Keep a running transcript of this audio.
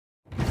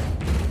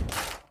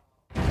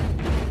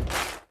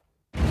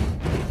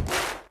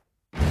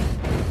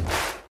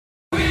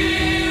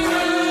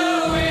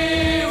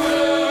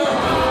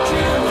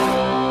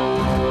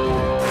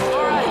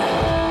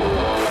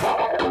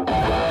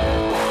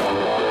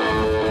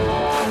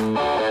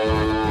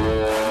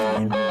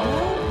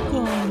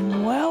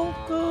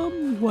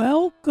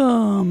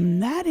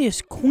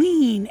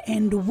Queen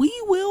and We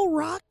Will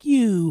Rock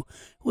You,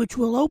 which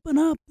will open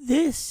up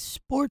this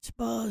Sports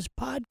Buzz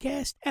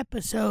podcast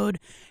episode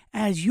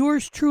as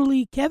yours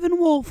truly, Kevin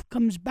Wolf,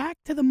 comes back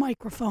to the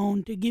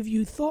microphone to give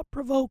you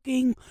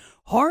thought-provoking,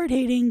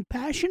 hard-hitting,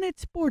 passionate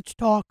sports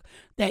talk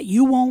that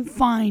you won't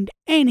find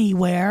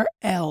anywhere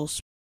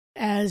else.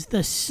 As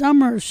the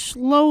summer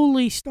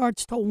slowly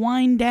starts to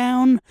wind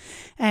down,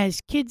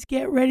 as kids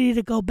get ready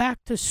to go back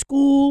to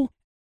school,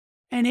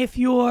 and if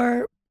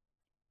you're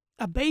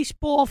a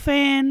baseball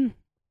fan,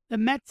 the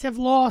Mets have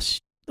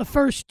lost the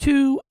first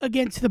two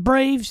against the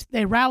Braves.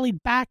 They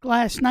rallied back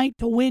last night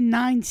to win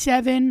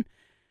 9-7.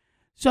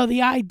 So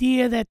the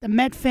idea that the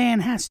Met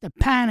fan has to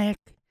panic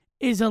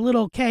is a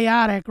little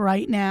chaotic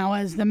right now,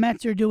 as the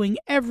Mets are doing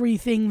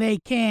everything they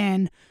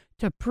can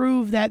to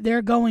prove that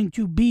they're going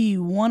to be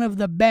one of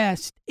the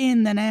best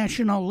in the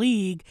National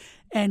League.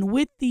 And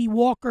with the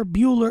Walker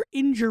Buehler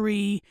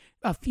injury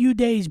a few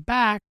days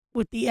back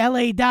with the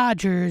LA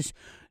Dodgers,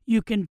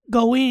 you can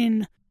go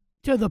in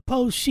to the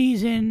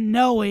postseason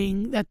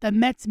knowing that the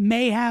Mets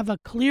may have a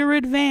clear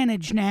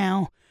advantage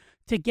now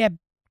to get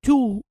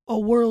to a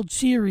World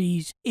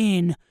Series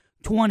in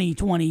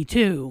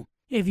 2022.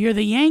 If you're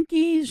the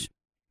Yankees,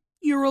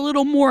 you're a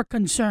little more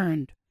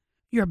concerned.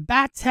 Your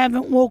bats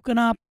haven't woken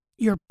up.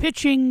 Your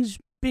pitching's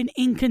been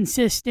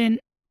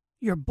inconsistent.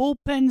 Your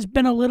bullpen's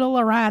been a little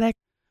erratic.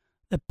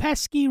 The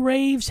pesky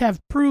Rays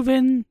have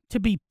proven to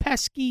be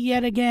pesky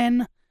yet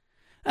again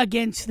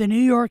against the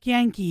New York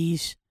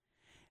Yankees.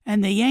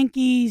 And the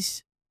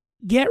Yankees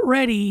get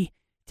ready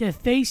to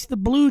face the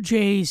Blue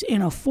Jays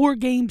in a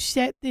 4-game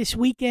set this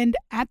weekend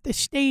at the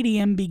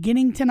stadium,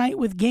 beginning tonight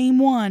with Game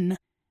 1,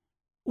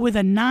 with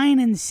a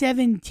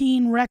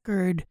 9-17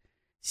 record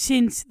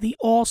since the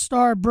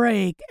All-Star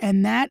break,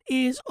 and that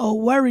is a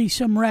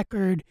worrisome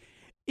record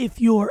if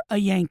you're a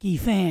Yankee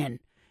fan.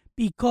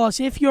 Because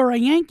if you're a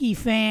Yankee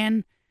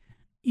fan,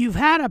 you've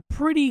had a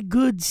pretty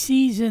good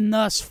season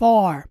thus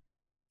far.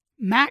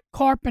 Matt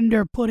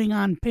Carpenter putting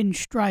on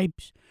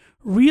pinstripes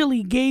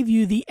really gave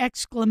you the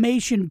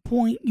exclamation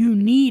point you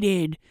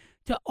needed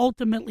to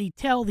ultimately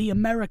tell the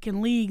American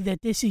League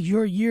that this is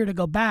your year to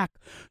go back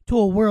to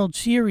a World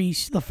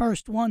Series, the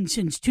first one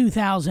since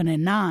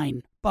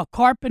 2009. But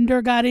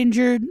Carpenter got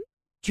injured.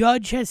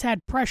 Judge has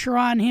had pressure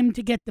on him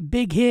to get the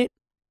big hit.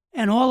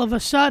 And all of a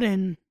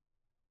sudden,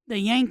 the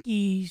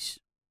Yankees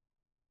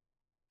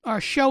are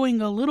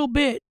showing a little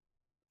bit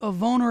of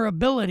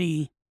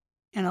vulnerability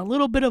and a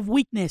little bit of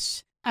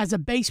weakness as a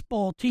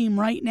baseball team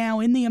right now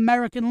in the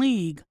American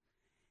League.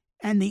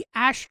 And the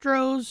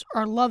Astros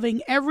are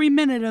loving every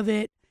minute of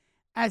it,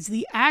 as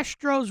the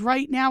Astros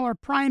right now are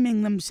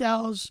priming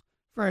themselves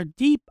for a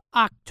deep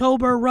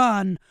October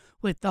run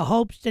with the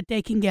hopes that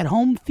they can get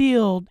home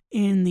field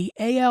in the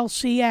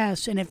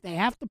ALCS. And if they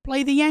have to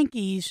play the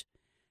Yankees,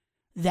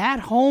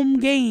 that home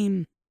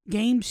game,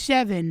 Game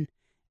 7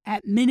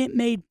 at Minute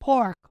Maid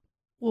Park,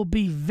 will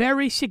be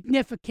very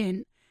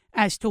significant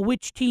as to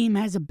which team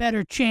has a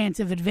better chance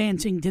of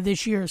advancing to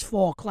this year's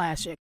Fall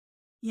Classic.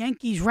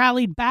 Yankees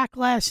rallied back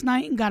last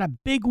night and got a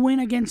big win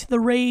against the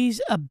Rays,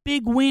 a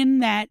big win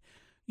that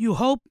you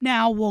hope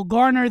now will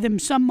garner them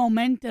some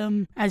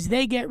momentum as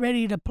they get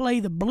ready to play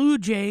the Blue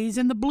Jays.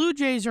 And the Blue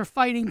Jays are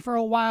fighting for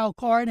a wild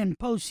card and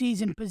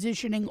postseason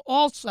positioning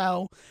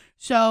also.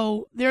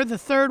 So they're the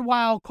third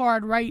wild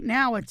card right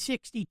now at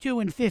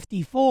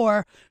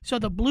 62-54. So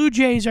the Blue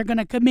Jays are going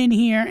to come in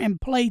here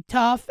and play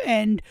tough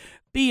and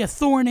be a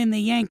thorn in the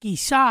Yankee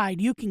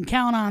side. You can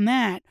count on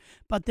that.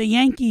 But the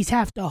Yankees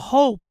have to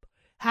hope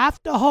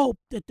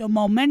that the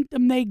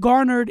momentum they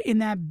garnered in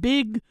that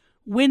big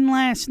win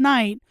last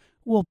night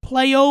will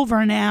play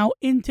over now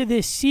into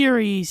this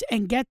series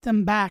and get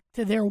them back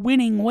to their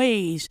winning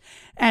ways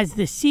as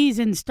the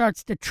season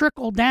starts to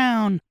trickle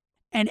down,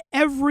 and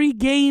every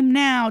game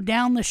now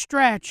down the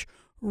stretch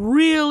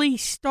really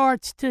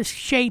starts to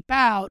shape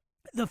out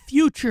the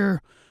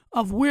future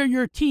of where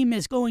your team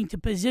is going to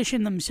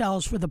position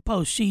themselves for the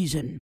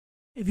postseason.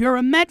 If you're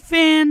a Met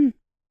fan,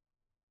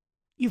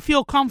 you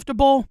feel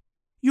comfortable.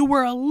 You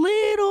were a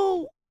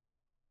little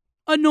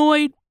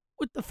annoyed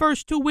with the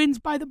first two wins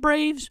by the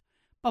Braves,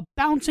 but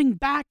bouncing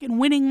back and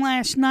winning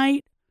last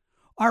night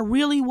are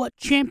really what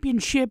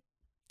championship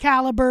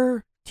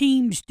caliber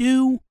teams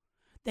do.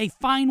 They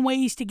find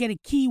ways to get a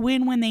key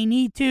win when they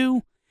need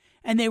to,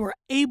 and they were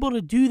able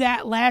to do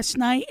that last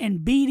night.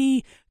 And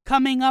Beatty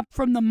coming up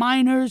from the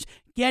minors,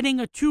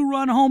 getting a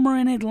 2-run homer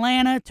in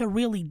Atlanta to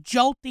really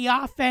jolt the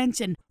offense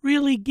and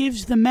really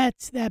gives the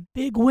Mets that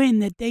big win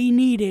that they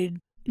needed.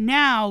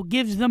 Now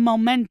gives them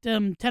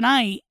momentum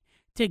tonight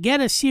to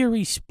get a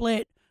series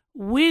split,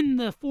 win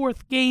the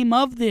fourth game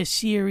of this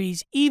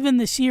series, even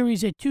the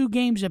series at 2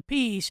 games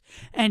apiece,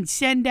 and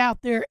send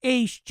out their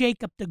ace,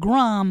 Jacob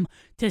deGrom,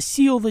 to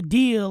seal the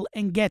deal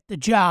and get the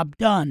job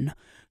done.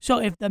 So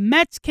if the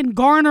Mets can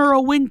garner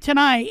a win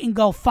tonight and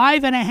go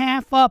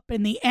 5.5 up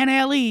in the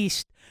NL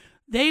East,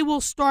 they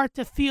will start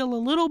to feel a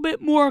little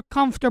bit more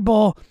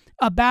comfortable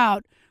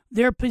about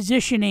their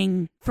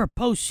positioning for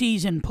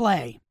postseason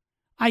play.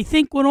 I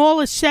think when all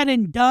is said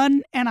and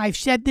done, and I've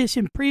said this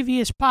in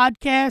previous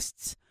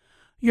podcasts,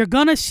 you're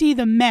going to see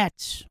the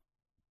Mets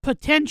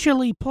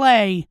potentially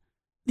play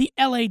the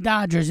LA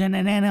Dodgers in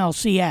an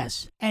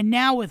NLCS. And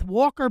now with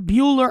Walker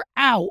Buehler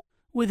out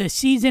with a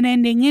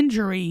season-ending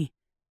injury,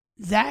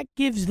 that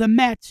gives the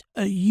Mets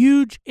a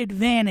huge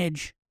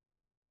advantage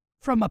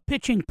from a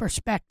pitching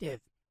perspective.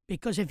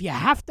 Because if you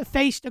have to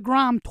face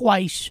DeGrom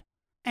twice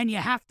and you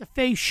have to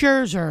face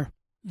Scherzer,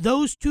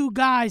 those two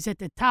guys at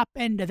the top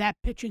end of that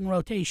pitching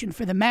rotation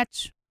for the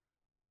Mets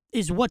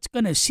is what's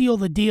going to seal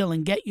the deal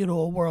and get you to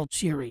a World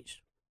Series,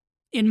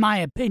 in my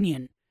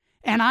opinion.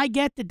 And I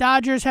get the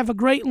Dodgers have a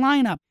great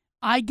lineup.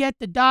 I get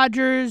the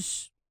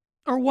Dodgers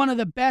are one of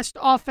the best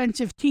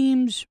offensive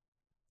teams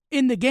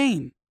in the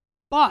game.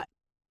 But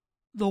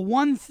the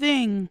one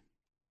thing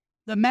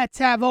the Mets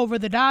have over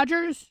the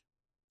Dodgers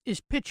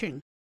is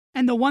pitching.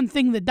 And the one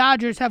thing the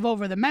Dodgers have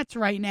over the Mets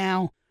right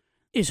now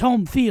is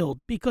home field.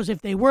 Because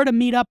if they were to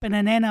meet up in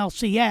an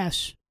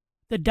NLCS,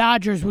 the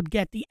Dodgers would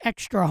get the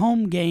extra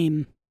home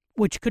game,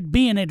 which could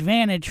be an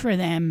advantage for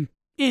them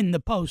in the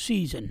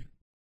postseason.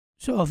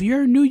 So if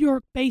you're a New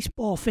York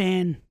baseball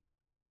fan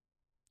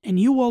and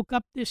you woke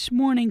up this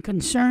morning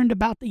concerned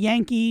about the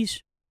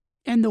Yankees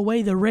and the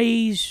way the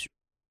Rays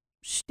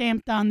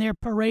stamped on their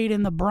parade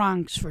in the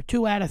Bronx for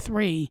 2 out of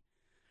 3,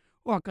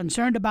 or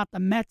concerned about the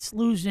Mets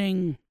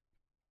losing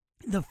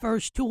the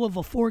first 2 of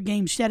a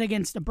 4-game set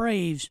against the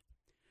Braves,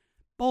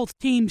 both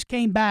teams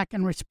came back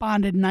and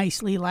responded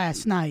nicely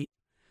last night.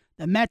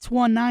 The Mets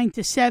won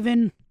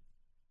 9-7.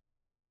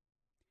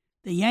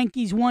 The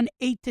Yankees won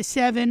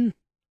 8-7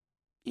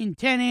 in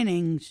 10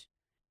 innings.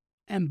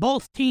 And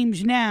both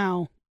teams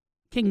now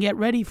can get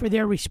ready for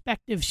their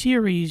respective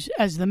series,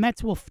 as the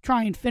Mets will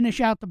try and finish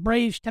out the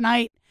Braves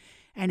tonight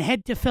and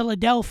head to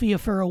Philadelphia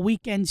for a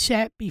weekend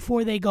set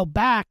before they go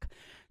back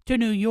to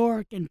New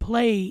York and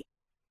play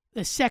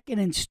the second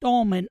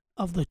installment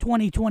of the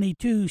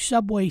 2022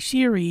 Subway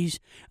Series,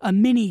 a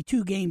mini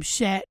 2-game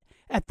set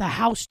at the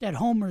house that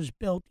Homers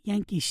built,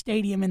 Yankee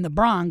Stadium in the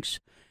Bronx,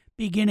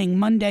 beginning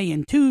Monday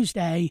and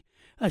Tuesday,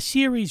 a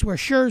series where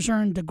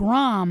Scherzer and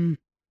DeGrom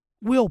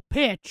will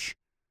pitch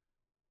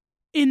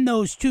in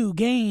those 2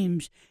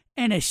 games,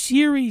 and a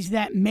series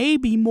that may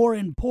be more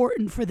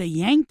important for the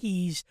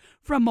Yankees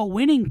from a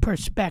winning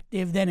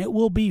perspective than it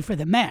will be for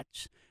the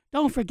Mets.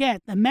 Don't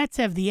forget, the Mets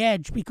have the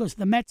edge because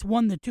the Mets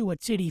won the 2 at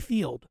Citi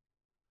Field.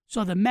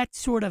 So the Mets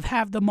sort of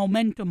have the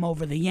momentum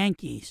over the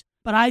Yankees.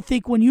 But I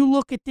think when you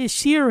look at this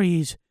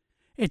series,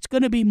 it's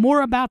going to be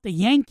more about the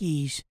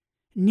Yankees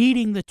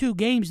needing the 2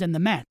 games than the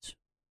Mets.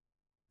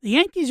 The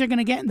Yankees are going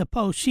to get in the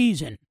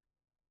postseason.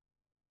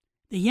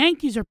 The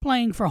Yankees are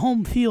playing for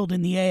home field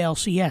in the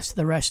ALCS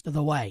the rest of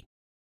the way.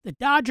 The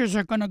Dodgers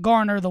are going to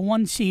garner the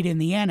 1 seed in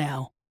the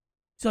NL.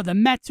 So the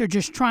Mets are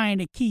just trying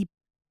to keep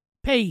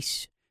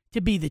pace to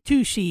be the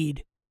 2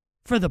 seed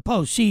for the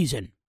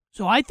postseason.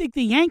 So I think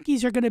the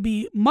Yankees are going to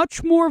be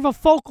much more of a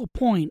focal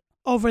point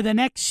over the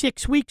next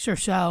 6 weeks or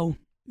so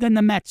than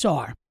the Mets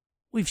are.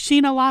 We've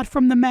seen a lot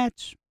from the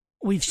Mets.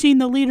 We've seen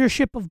the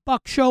leadership of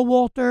Buck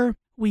Showalter.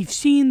 We've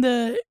seen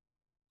the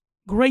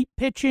great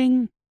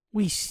pitching.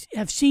 We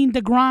have seen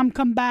DeGrom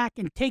come back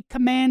and take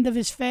command of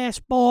his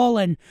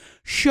fastball and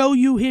show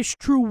you his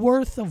true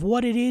worth of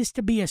what it is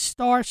to be a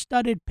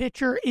star-studded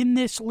pitcher in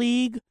this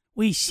league.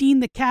 We've seen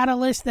the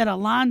catalyst that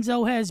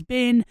Alonso has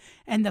been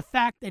and the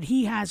fact that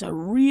he has a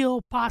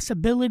real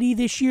possibility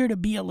this year to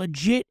be a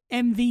legit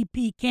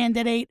MVP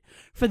candidate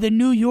for the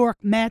New York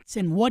Mets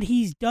and what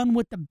he's done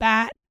with the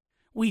bat.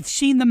 We've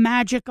seen the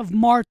magic of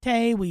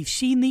Marte. We've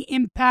seen the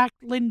impact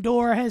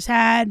Lindor has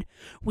had.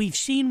 We've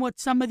seen what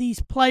some of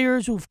these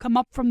players who've come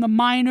up from the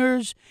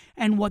minors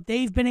and what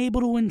they've been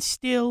able to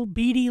instill.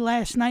 Beatty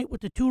last night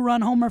with the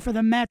 2-run homer for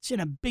the Mets in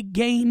a big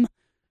game.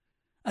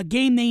 A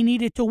game they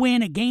needed to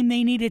win, a game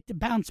they needed to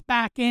bounce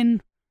back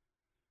in,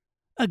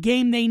 a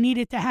game they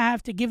needed to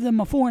have to give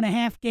them a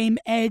 4.5-game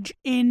edge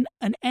in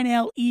an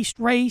NL East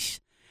race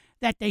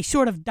that they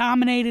sort of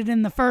dominated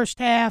in the first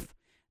half.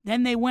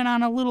 Then they went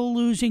on a little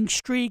losing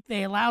streak.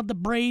 They allowed the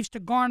Braves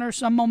to garner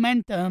some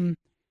momentum.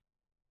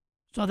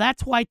 So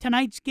that's why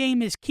tonight's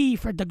game is key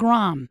for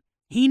DeGrom.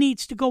 He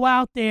needs to go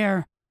out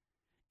there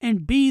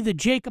and be the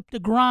Jacob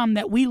DeGrom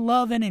that we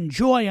love and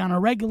enjoy on a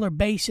regular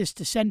basis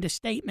to send a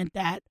statement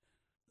that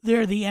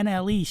they're the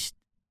NL East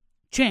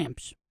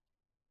champs.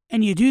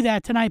 And you do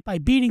that tonight by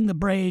beating the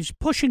Braves,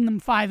 pushing them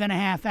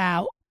 5.5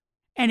 out.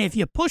 And if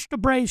you push the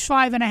Braves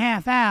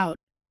 5.5 out,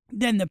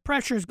 then the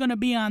pressure's going to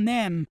be on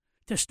them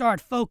to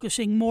start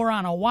focusing more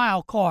on a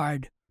wild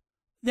card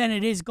than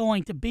it is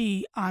going to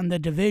be on the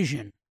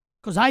division.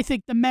 Because I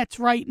think the Mets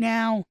right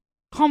now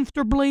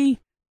comfortably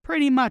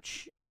pretty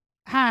much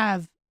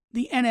have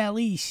the NL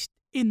East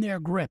in their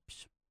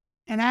grips.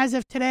 And as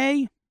of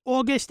today,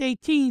 August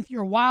 18th,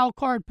 your wild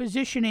card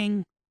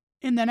positioning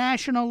in the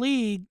National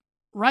League,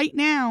 right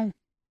now,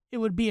 it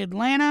would be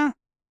Atlanta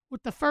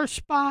with the first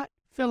spot,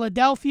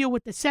 Philadelphia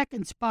with the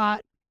second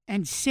spot,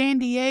 and San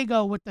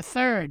Diego with the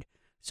third.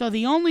 So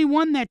the only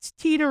one that's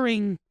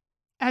teetering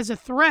as a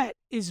threat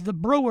is the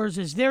Brewers,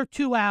 as they're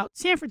 2 out.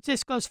 San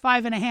Francisco's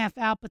 5.5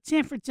 out, but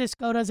San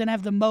Francisco doesn't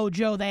have the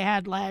mojo they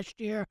had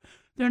last year.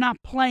 They're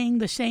not playing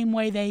the same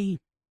way they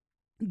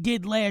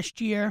did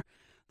last year.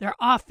 Their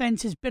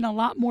offense has been a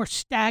lot more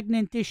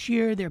stagnant this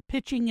year. Their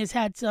pitching has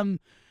had some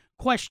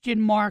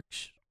question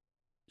marks.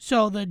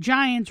 So the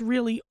Giants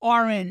really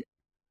aren't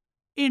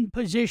in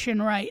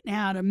position right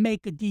now to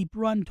make a deep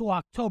run to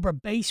October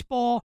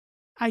baseball.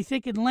 I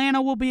think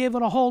Atlanta will be able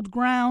to hold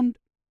ground,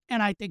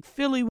 and I think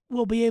Philly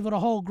will be able to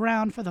hold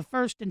ground for the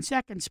first and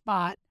second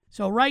spot.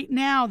 So right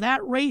now,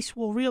 that race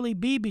will really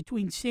be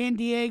between San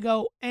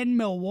Diego and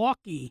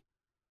Milwaukee.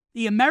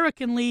 The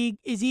American League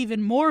is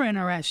even more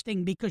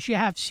interesting because you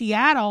have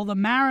Seattle, the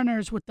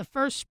Mariners, with the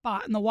first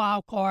spot in the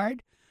wild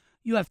card.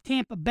 You have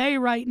Tampa Bay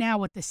right now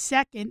with the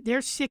second. They're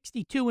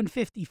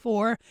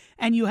 62-54.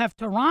 And you have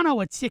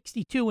Toronto at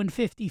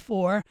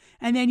 62-54.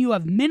 And then you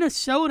have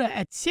Minnesota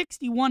at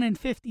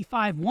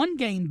 61-55, one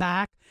game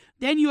back.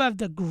 Then you have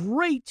the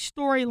great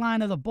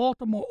storyline of the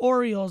Baltimore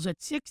Orioles at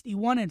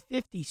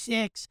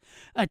 61-56,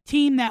 a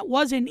team that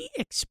wasn't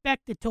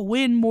expected to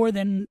win more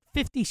than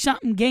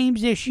 50-something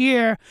games this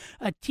year,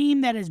 a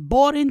team that has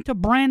bought into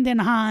Brandon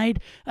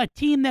Hyde, a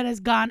team that has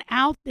gone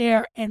out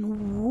there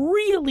and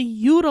really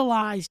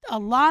utilized a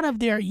lot of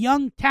their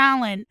young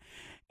talent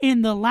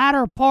in the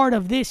latter part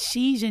of this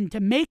season to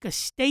make a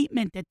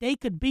statement that they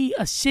could be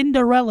a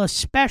Cinderella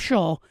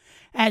special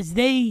as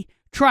they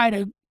try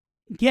to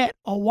get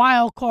a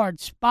wild card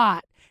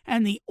spot.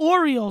 And the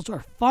Orioles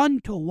are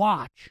fun to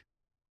watch.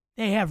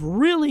 They have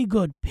really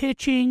good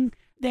pitching.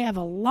 They have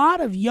a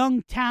lot of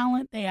young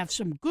talent. They have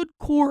some good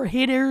core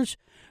hitters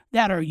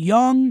that are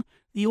young.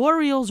 The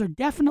Orioles are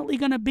definitely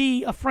going to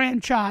be a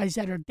franchise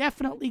that are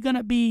definitely going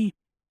to be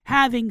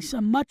having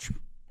some much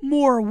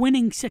more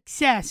winning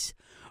success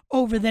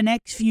over the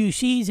next few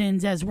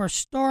seasons as we're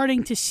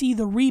starting to see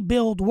the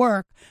rebuild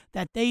work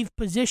that they've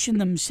positioned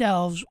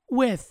themselves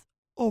with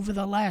over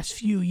the last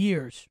few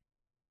years.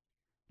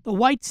 The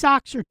White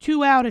Sox are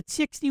 2 out at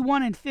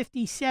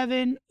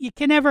 61-57. You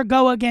can never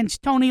go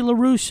against Tony La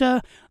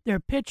Russa. Their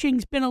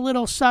pitching's been a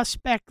little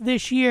suspect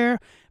this year,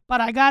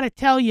 but I got to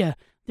tell you,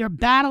 they're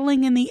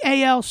battling in the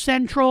AL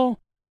Central.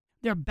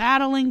 They're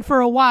battling for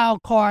a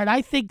wild card.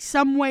 I think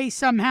some way,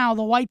 somehow,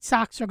 the White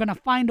Sox are going to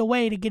find a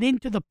way to get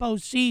into the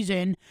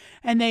postseason,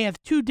 and they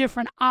have two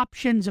different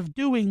options of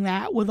doing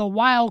that with a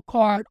wild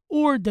card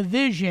or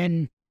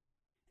division.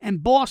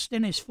 And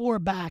Boston is 4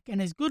 back.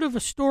 And as good of a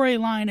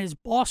storyline as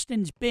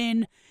Boston's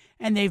been,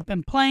 and they've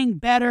been playing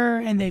better,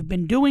 and they've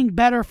been doing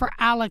better for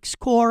Alex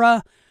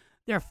Cora,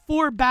 they're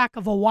 4 back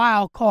of a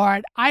wild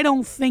card. I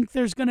don't think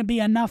there's going to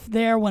be enough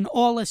there when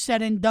all is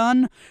said and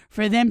done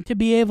for them to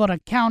be able to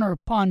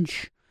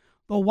counterpunch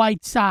the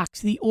White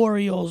Sox, the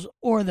Orioles,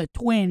 or the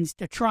Twins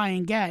to try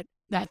and get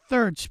that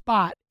 3rd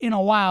spot in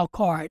a wild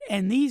card.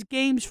 And these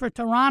games for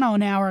Toronto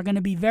now are going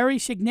to be very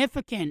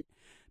significant,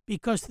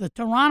 because the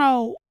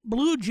Toronto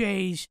Blue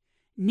Jays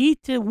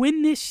need to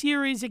win this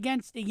series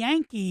against the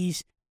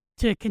Yankees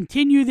to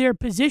continue their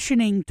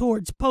positioning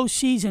towards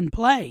postseason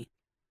play.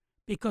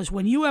 Because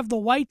when you have the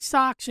White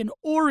Sox and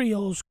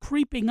Orioles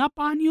creeping up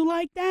on you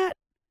like that,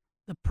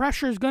 the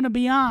pressure's going to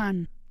be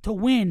on to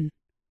win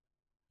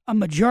a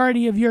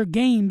majority of your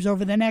games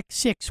over the next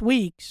 6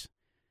 weeks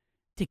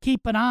to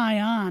keep an eye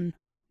on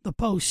the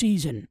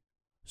postseason.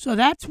 So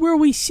that's where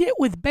we sit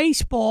with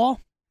baseball.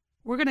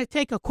 We're going to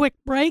take a quick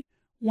break.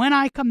 When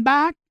I come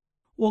back,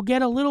 we'll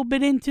get a little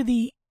bit into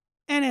the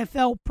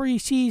NFL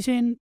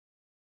preseason.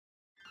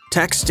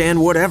 Text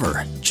and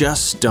whatever.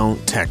 Just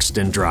don't text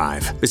and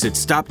drive. Visit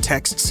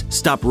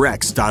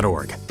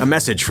StopTextsStopWrecks.org. A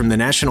message from the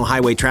National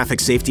Highway Traffic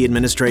Safety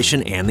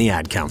Administration and the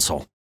Ad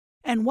Council.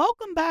 And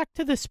welcome back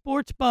to the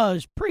Sports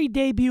Buzz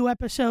pre-debut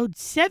episode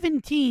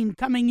 17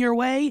 coming your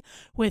way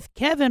with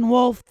Kevin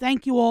Wolf.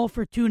 Thank you all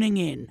for tuning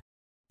in.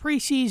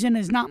 Preseason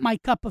is not my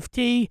cup of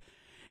tea.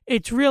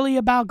 It's really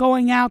about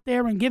going out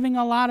there and giving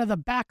a lot of the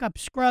backup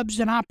scrubs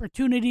an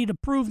opportunity to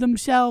prove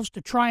themselves, to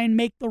try and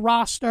make the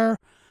roster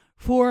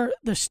for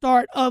the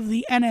start of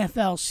the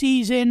NFL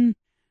season.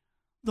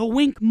 The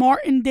Wink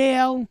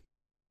Martindale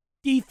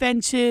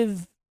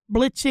defensive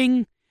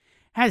blitzing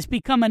has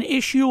become an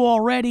issue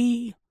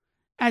already,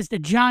 as the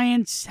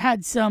Giants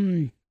had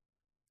some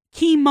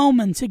key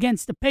moments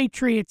against the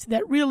Patriots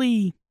that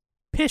really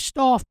pissed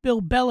off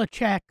Bill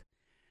Belichick,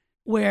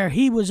 where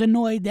he was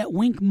annoyed that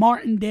Wink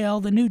Martindale,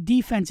 the new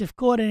defensive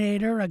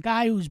coordinator, a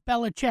guy whose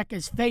Belichick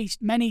has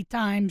faced many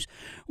times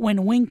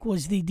when Wink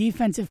was the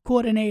defensive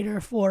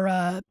coordinator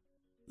for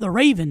the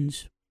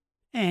Ravens.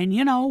 And,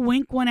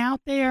 Wink went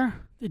out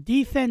there. The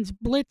defense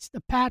blitzed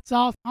the Pats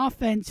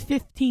offense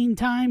 15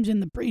 times in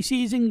the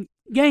preseason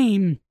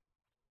game,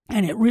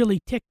 and it really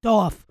ticked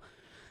off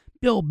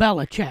Bill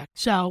Belichick.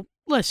 So,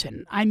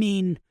 listen,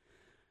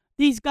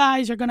 these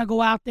guys are going to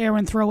go out there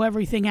and throw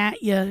everything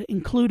at you,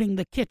 including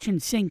the kitchen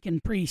sink in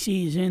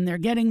preseason. They're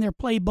getting their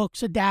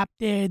playbooks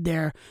adapted.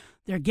 They're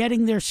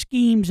getting their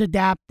schemes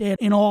adapted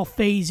in all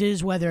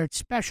phases, whether it's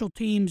special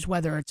teams,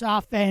 whether it's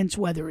offense,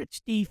 whether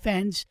it's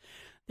defense.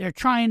 They're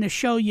trying to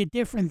show you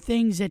different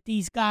things that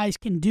these guys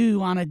can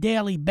do on a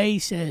daily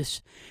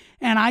basis.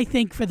 And I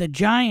think for the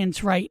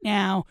Giants right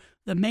now,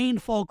 the main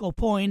focal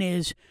point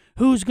is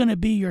who's going to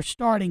be your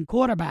starting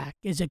quarterback.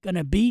 Is it going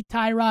to be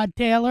Tyrod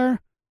Taylor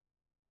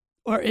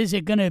or is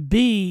it going to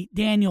be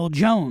Daniel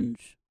Jones?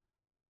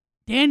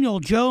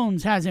 Daniel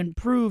Jones hasn't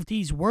proved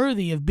he's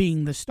worthy of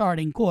being the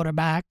starting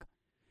quarterback.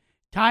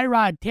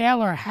 Tyrod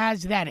Taylor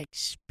has that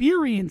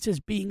experience as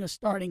being a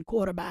starting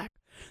quarterback.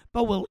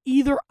 But will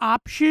either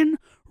option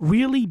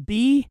really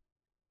be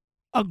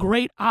a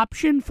great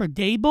option for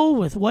Dable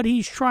with what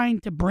he's trying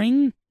to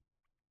bring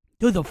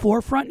to the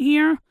forefront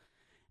here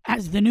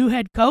as the new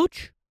head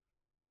coach?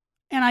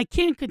 And I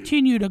can't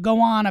continue to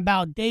go on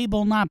about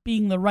Dable not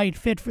being the right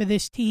fit for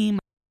this team.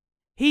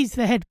 He's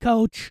the head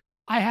coach.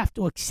 I have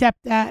to accept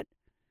that.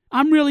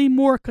 I'm really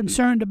more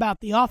concerned about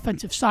the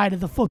offensive side of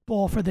the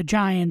football for the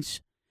Giants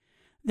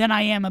than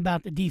I am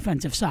about the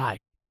defensive side.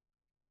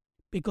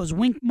 Because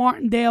Wink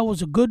Martindale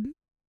was a good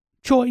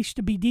choice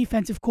to be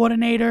defensive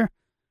coordinator.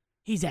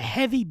 He's a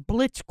heavy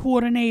blitz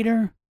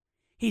coordinator.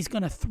 He's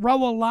going to throw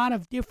a lot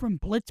of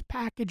different blitz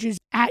packages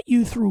at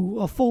you through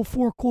a full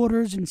 4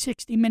 quarters and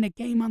 60-minute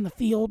game on the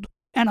field.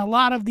 And a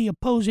lot of the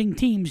opposing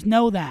teams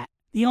know that.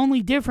 The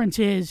only difference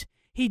is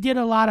he did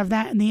a lot of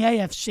that in the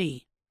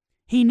AFC.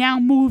 He now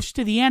moves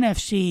to the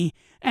NFC,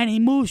 and he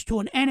moves to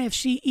an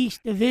NFC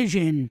East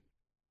division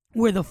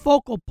where the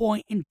focal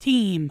point and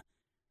team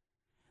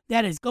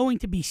that is going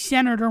to be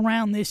centered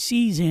around this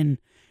season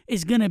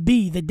is going to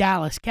be the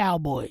Dallas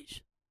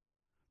Cowboys.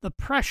 The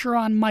pressure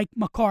on Mike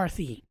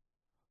McCarthy.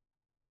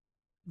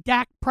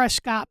 Dak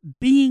Prescott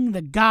being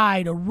the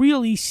guy to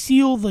really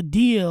seal the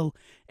deal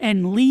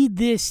and lead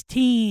this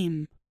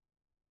team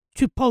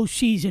to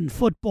postseason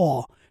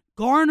football.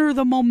 Garner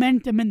the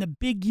momentum in the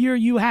big year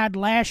you had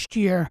last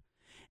year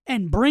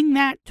and bring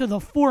that to the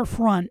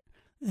forefront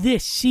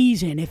this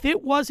season. If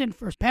it wasn't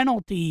for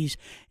penalties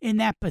in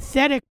that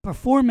pathetic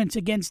performance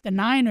against the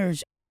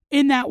Niners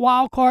in that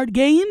wild card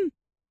game,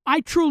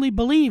 I truly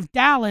believe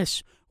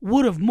Dallas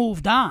would have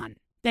moved on.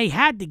 They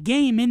had the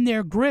game in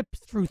their grip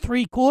through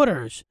 3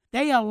 quarters.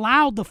 They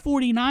allowed the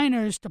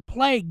 49ers to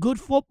play good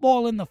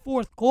football in the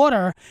 4th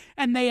quarter,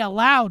 and they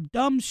allowed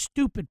dumb,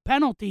 stupid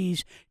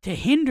penalties to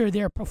hinder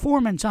their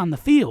performance on the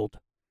field.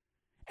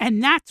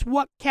 And that's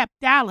what kept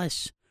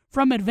Dallas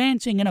from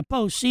advancing in a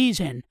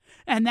postseason.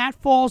 And that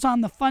falls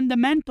on the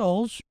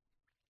fundamentals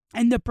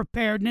and the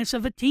preparedness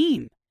of a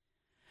team.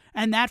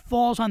 And that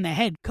falls on the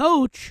head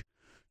coach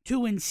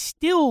to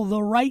instill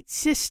the right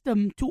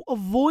system to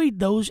avoid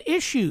those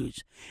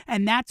issues.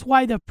 And that's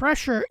why the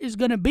pressure is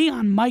going to be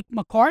on Mike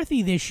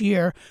McCarthy this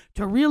year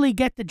to really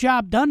get the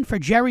job done for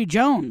Jerry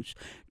Jones.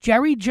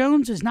 Jerry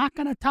Jones is not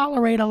going to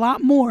tolerate a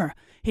lot more.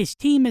 His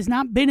team has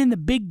not been in the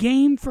big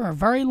game for a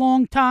very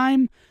long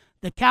time.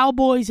 The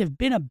Cowboys have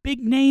been a big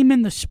name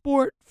in the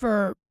sport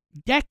for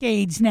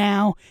decades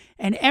now,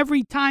 and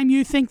every time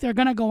you think they're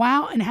going to go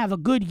out and have a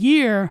good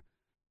year,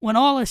 when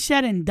all is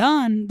said and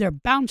done, they're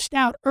bounced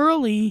out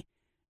early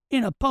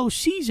in a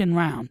postseason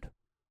round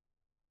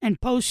and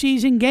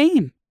postseason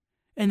game.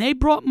 And they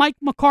brought Mike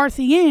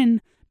McCarthy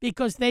in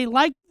because they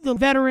liked the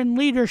veteran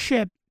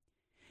leadership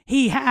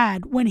he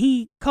had when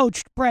he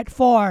coached Brett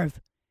Favre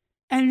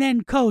and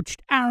then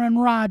coached Aaron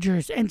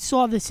Rodgers and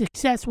saw the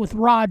success with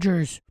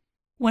Rodgers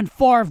when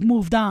Favre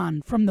moved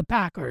on from the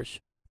Packers.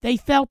 They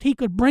felt he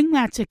could bring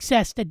that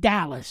success to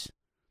Dallas.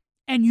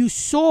 And you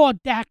saw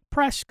Dak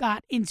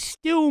Prescott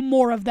instill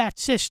more of that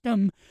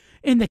system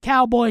in the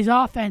Cowboys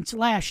offense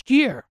last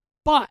year.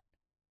 But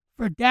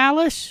for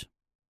Dallas,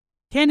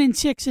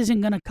 10-6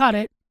 isn't going to cut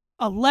it.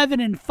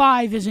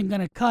 11-5 isn't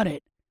going to cut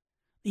it.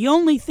 The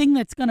only thing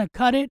that's going to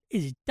cut it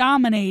is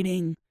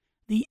dominating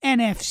the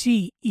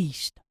NFC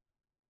East.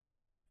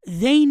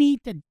 They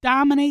need to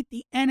dominate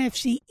the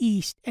NFC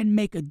East and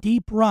make a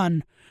deep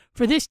run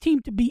for this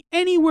team to be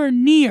anywhere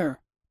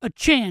near a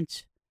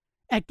chance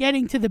at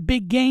getting to the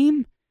big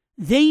game.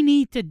 They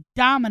need to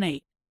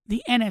dominate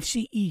the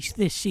NFC East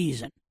this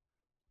season.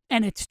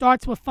 And it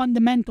starts with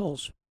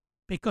fundamentals,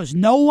 because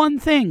no one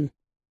thing,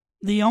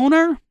 the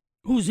owner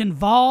who's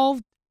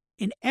involved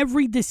in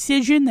every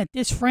decision that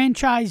this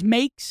franchise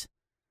makes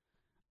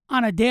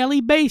on a daily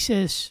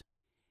basis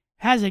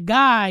has a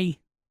guy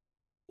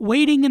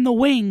waiting in the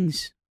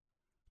wings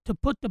to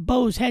put the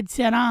Bose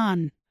headset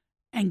on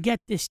and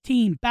get this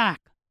team back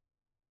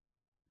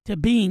to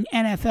being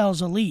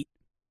NFL's elite.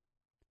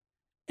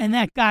 And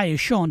that guy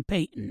is Sean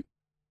Payton.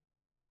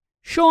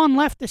 Sean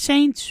left the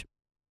Saints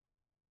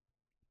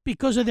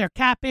because of their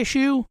cap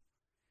issue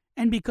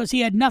and because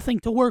he had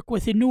nothing to work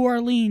with in New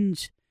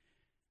Orleans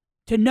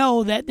to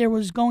know that there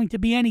was going to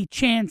be any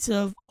chance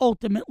of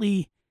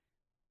ultimately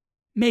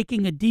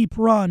making a deep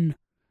run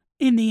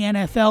in the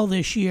NFL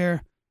this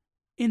year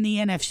in the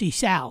NFC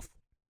South.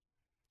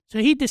 So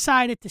he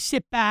decided to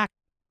sit back,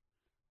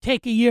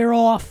 take a year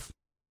off,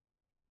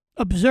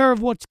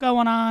 observe what's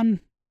going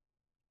on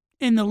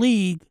in the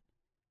league,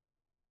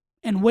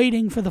 and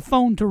waiting for the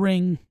phone to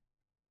ring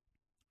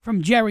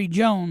from Jerry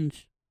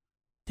Jones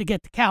to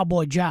get the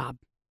Cowboy job.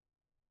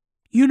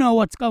 You know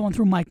what's going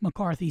through Mike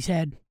McCarthy's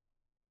head.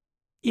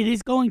 It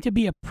is going to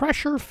be a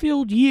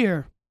pressure-filled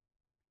year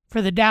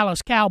for the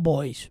Dallas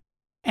Cowboys.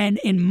 And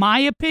in my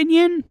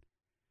opinion,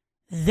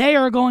 they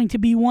are going to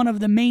be one of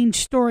the main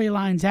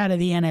storylines out of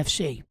the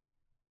NFC.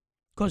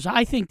 Because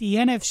I think the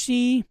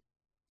NFC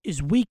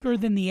is weaker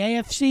than the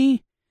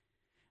AFC.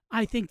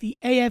 I think the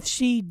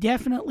AFC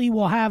definitely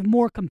will have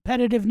more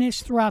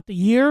competitiveness throughout the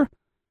year.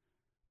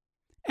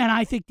 And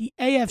I think the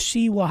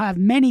AFC will have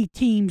many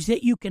teams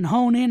that you can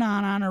hone in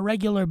on a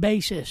regular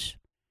basis.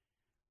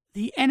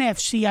 The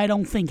NFC, I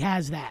don't think,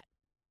 has that.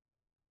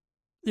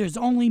 There's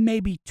only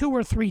maybe 2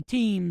 or 3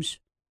 teams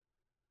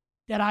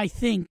that I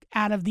think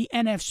out of the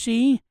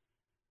NFC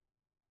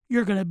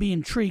you're going to be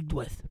intrigued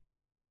with.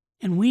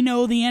 And we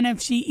know the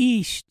NFC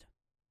East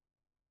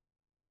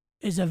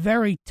is a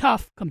very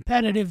tough,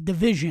 competitive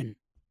division.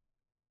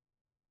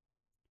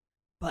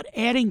 But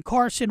adding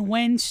Carson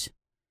Wentz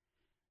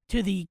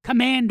to the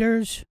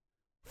Commanders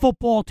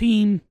football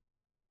team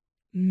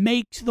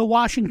makes the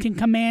Washington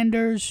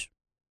Commanders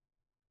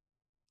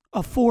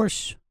a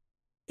force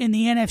in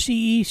the NFC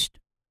East.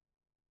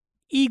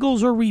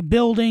 Eagles are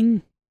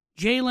rebuilding.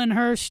 Jalen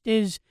Hurts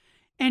is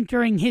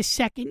entering his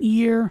second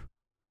year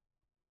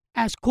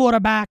as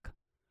quarterback.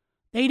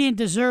 They didn't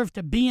deserve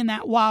to be in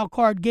that wild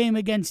card game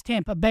against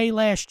Tampa Bay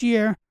last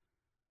year.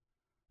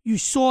 You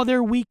saw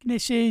their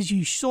weaknesses.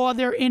 You saw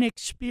their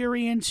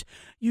inexperience.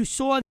 You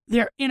saw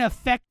their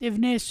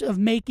ineffectiveness of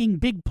making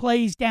big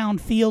plays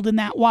downfield in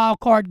that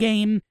wild card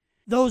game.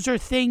 Those are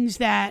things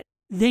that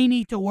they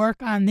need to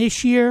work on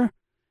this year.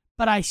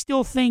 But I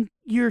still think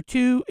year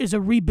 2 is a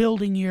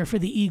rebuilding year for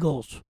the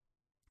Eagles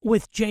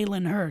with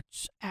Jalen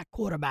Hurts at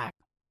quarterback.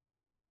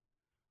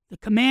 The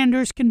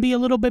Commanders can be a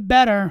little bit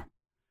better.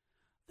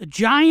 The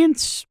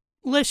Giants,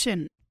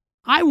 listen,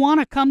 I want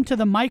to come to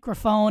the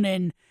microphone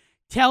and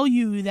tell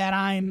you that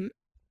I'm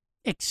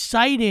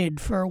excited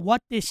for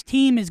what this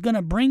team is going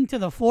to bring to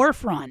the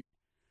forefront.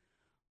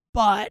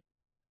 But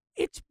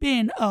it's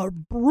been a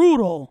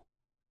brutal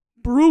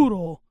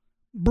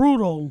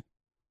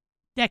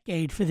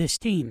decade for this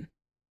team.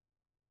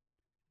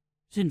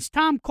 Since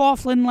Tom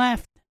Coughlin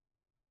left,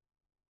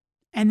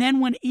 and then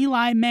when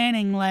Eli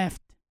Manning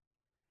left,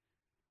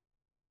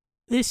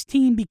 this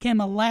team became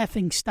a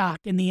laughingstock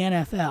in the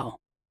NFL.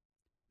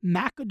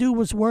 McAdoo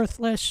was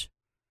worthless.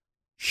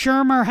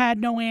 Shermer had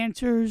no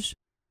answers.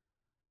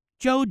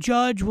 Joe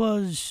Judge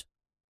was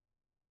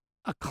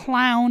a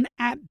clown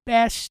at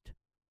best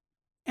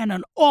and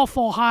an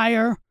awful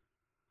hire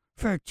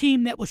for a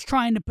team that was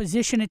trying to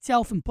position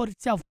itself and put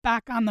itself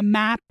back on the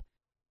map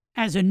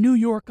as a New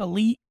York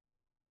elite.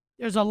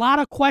 There's a lot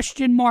of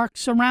question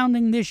marks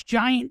surrounding this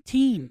Giant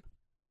team,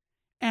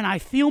 and I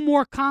feel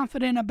more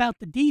confident about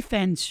the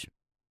defense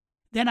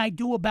than I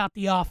do about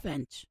the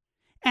offense.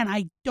 And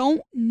I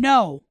don't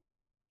know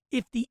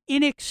if the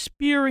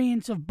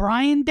inexperience of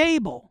Brian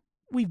Daboll,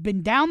 we've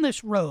been down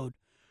this road.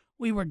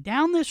 We were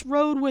down this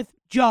road with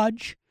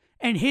Judge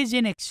and his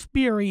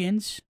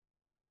inexperience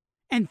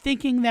and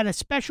thinking that a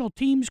special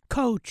teams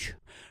coach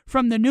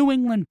from the New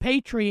England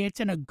Patriots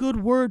and a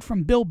good word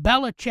from Bill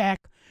Belichick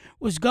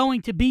was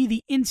going to be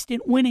the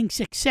instant winning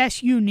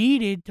success you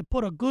needed to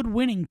put a good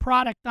winning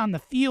product on the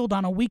field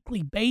on a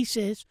weekly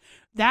basis.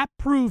 That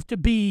proved to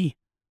be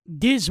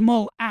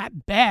dismal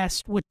at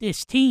best with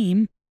this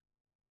team.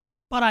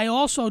 But I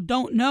also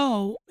don't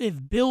know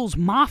if Bill's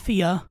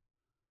Mafia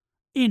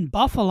in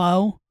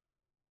Buffalo,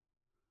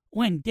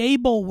 when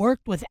Daboll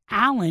worked with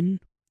Allen,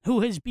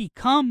 who has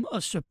become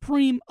a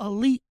supreme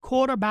elite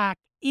quarterback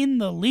in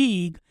the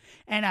league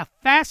and a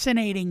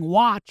fascinating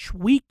watch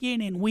week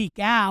in and week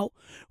out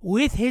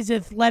with his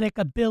athletic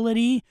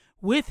ability,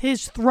 with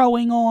his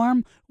throwing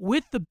arm,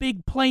 with the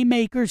big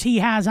playmakers he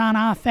has on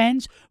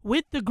offense,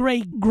 with the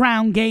great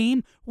ground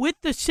game, with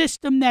the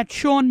system that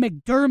Sean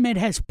McDermott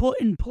has put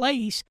in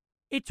place.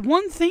 It's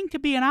one thing to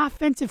be an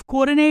offensive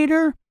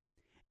coordinator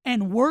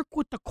and work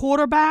with the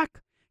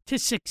quarterback to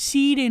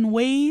succeed in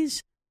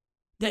ways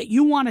that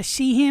you want to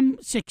see him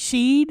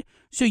succeed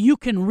so you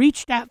can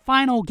reach that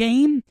final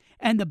game.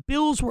 And the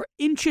Bills were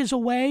inches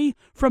away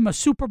from a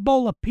Super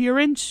Bowl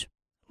appearance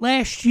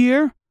last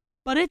year.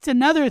 But it's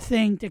another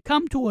thing to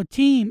come to a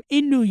team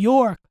in New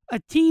York, a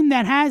team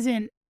that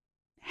hasn't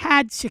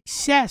had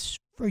success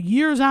for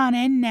years on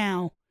end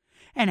now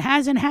and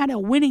hasn't had a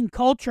winning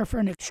culture for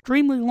an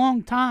extremely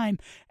long time,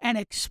 and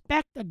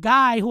expect a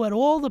guy who had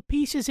all the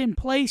pieces in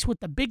place with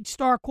the big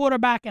star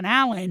quarterback in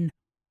Allen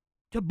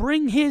to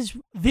bring his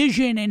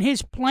vision and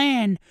his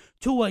plan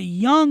to a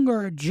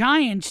younger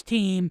Giants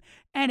team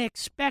and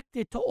expect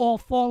it to all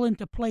fall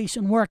into place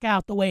and work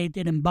out the way it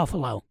did in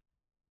Buffalo.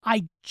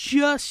 I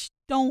just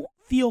don't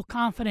feel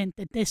confident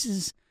that this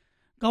is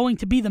going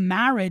to be the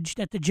marriage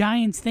that the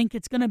Giants think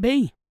it's going to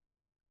be.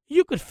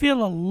 You could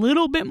feel a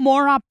little bit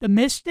more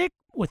optimistic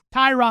with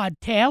Tyrod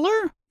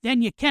Taylor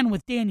than you can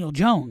with Daniel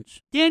Jones.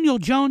 Daniel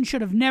Jones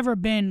should have never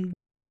been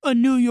a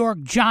New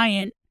York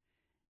Giant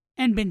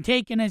and been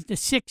taken as the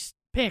 6th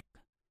pick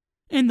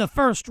in the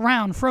first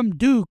round from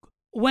Duke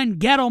when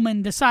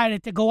Gettleman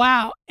decided to go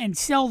out and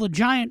sell the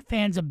Giant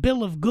fans a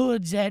bill of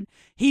goods that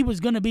he was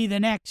going to be the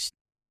next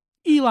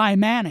Eli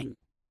Manning,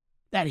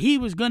 that he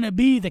was going to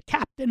be the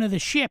captain of the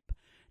ship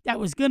that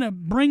was going to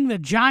bring the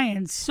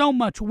Giants so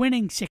much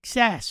winning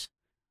success.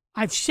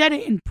 I've said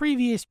it in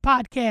previous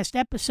podcast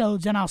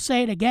episodes, and I'll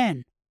say it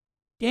again.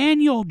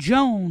 Daniel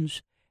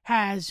Jones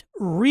has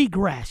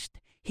regressed.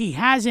 He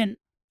hasn't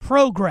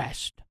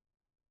progressed.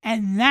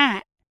 And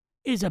that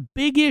is a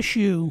big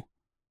issue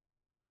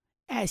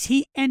as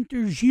he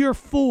enters year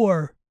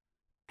 4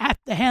 at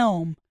the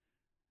helm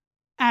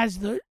as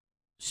the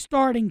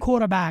starting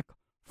quarterback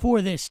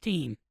for this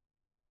team.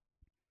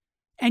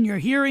 And you're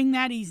hearing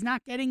that he's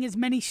not getting as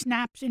many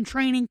snaps in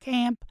training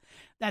camp,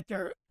 that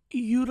they're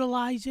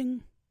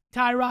utilizing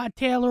Tyrod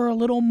Taylor a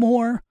little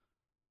more,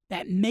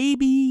 that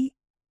maybe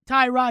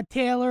Tyrod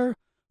Taylor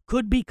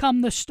could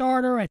become the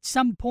starter at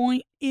some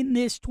point in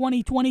this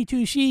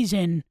 2022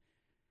 season.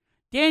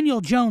 Daniel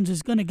Jones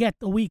is going to get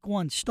the week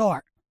 1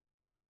 start.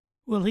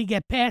 Will he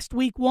get past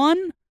week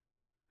 1?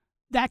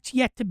 That's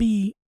yet to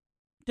be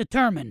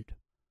determined.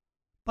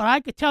 But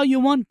I could tell you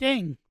one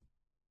thing.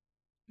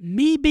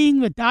 Me being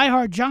the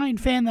diehard Giant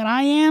fan that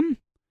I am,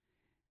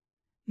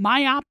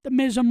 my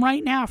optimism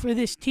right now for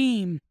this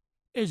team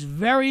is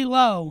very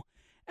low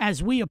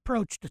as we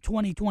approach the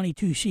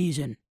 2022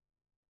 season.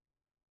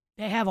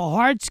 They have a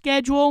hard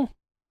schedule.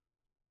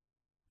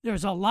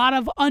 There's a lot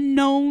of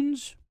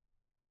unknowns.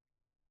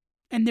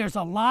 And there's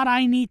a lot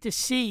I need to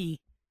see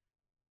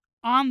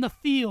on the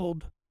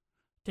field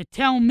to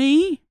tell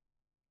me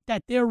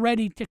that they're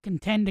ready to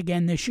contend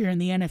again this year in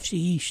the NFC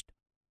East.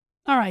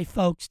 All right,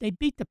 folks, they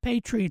beat the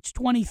Patriots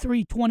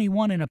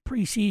 23-21 in a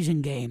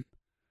preseason game.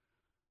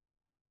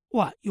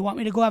 What, you want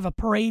me to go have a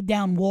parade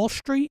down Wall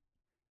Street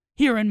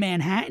here in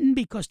Manhattan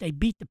because they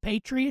beat the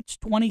Patriots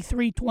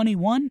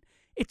 23-21?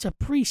 It's a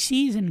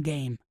preseason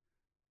game.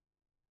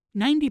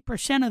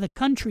 90% of the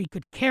country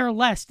could care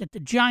less that the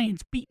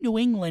Giants beat New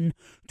England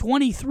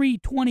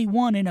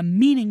 23-21 in a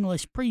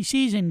meaningless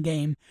preseason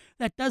game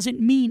that doesn't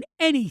mean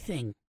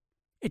anything.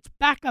 It's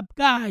backup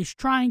guys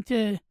trying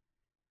to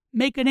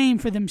make a name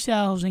for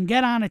themselves and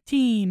get on a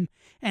team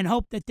and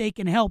hope that they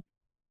can help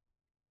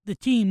the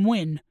team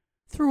win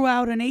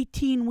throughout an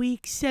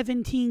 18-week,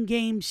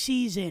 17-game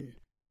season.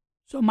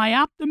 So my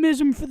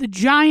optimism for the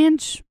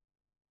Giants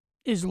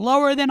is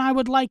lower than I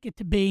would like it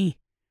to be.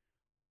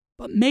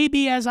 But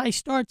maybe as I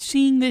start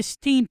seeing this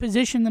team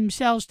position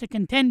themselves to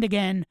contend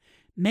again,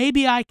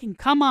 maybe I can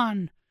come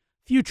on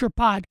future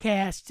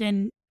podcasts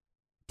and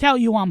tell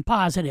you I'm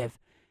positive.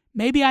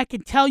 Maybe I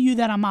can tell you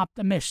that I'm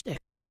optimistic.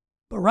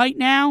 But right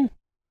now,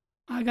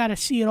 I got to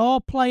see it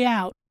all play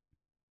out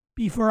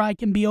before I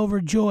can be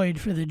overjoyed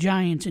for the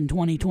Giants in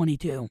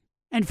 2022.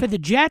 And for the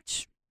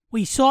Jets,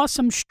 we saw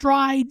some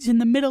strides in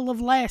the middle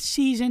of last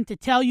season to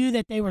tell you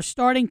that they were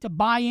starting to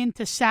buy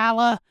into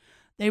Salah.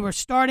 They were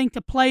starting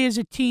to play as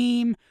a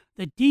team.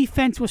 The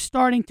defense was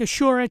starting to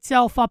shore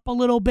itself up a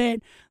little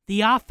bit.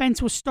 The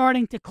offense was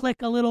starting to click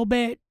a little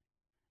bit.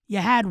 You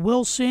had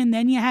Wilson,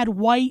 then you had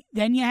White,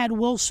 then you had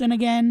Wilson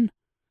again.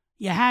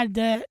 You had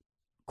the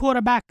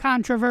quarterback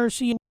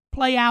controversy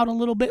play out a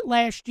little bit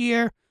last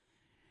year.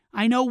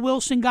 I know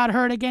Wilson got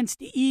hurt against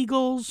the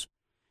Eagles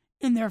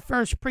in their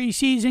first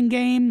preseason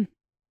game.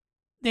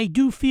 They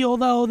do feel,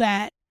 though,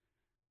 that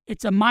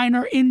it's a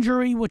minor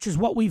injury, which is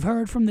what we've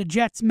heard from the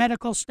Jets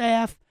medical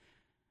staff,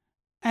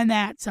 and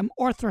that some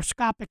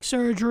arthroscopic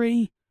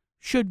surgery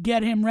should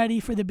get him ready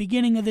for the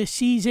beginning of this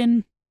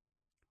season.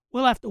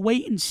 We'll have to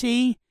wait and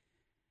see.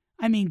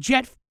 I mean,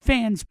 Jet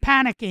fans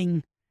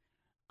panicking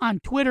on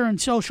Twitter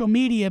and social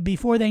media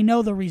before they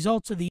know the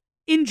results of the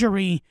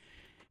injury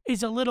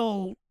is a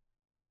little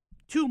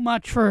too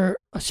much for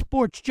a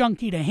sports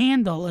junkie to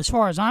handle as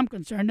far as I'm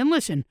concerned. And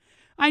listen,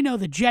 I know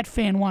the Jet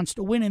fan wants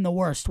to win in the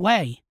worst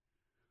way.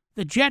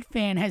 The Jet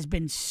fan has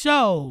been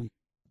so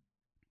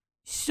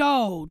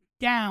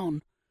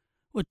down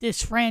with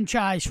this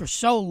franchise for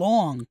so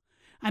long.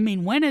 I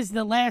mean, when is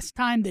the last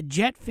time the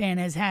Jet fan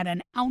has had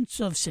an ounce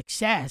of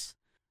success?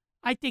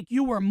 I think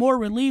you were more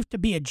relieved to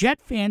be a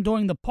Jet fan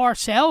during the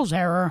Parcells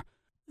era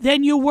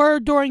than you were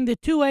during the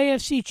 2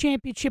 AFC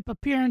Championship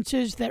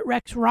appearances that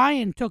Rex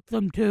Ryan took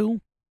them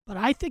to. But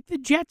I think the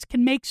Jets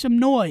can make some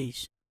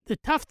noise. The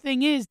tough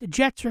thing is the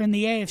Jets are in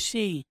the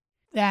AFC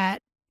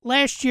that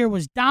last year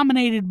was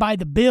dominated by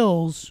the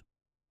Bills,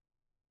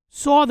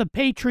 saw the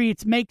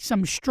Patriots make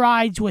some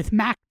strides with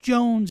Mac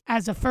Jones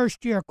as a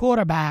first-year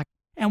quarterback.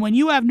 And when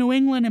you have New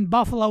England and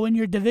Buffalo in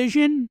your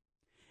division,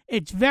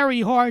 it's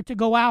very hard to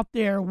go out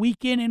there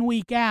week in and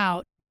week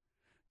out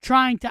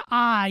trying to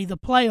eye the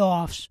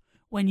playoffs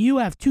when you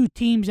have two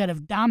teams that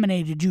have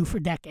dominated you for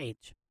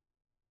decades,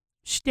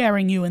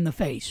 staring you in the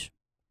face,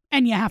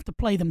 and you have to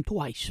play them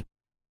twice.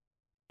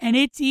 And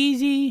it's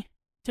easy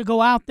to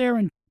go out there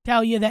and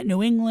tell you that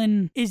New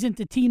England isn't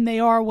the team they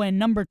are when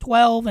number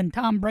 12 and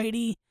Tom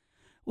Brady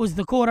was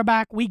the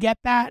quarterback. We get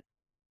that.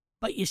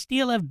 But you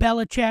still have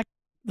Belichick,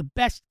 the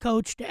best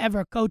coach to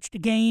ever coach the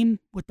game,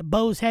 with the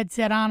Bose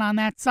headset on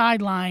that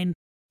sideline.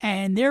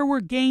 And there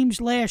were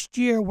games last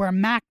year where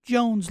Mac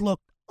Jones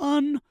looked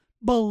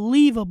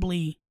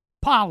unbelievably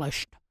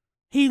polished.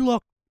 He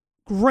looked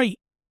great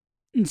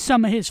in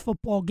some of his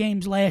football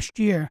games last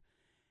year.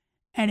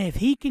 And if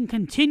he can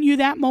continue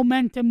that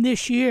momentum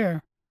this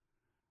year,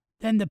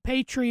 then the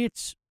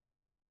Patriots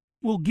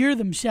will gear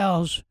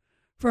themselves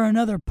for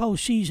another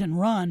postseason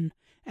run,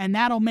 and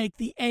that'll make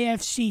the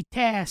AFC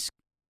task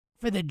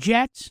for the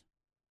Jets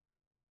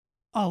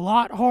a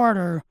lot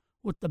harder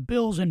with the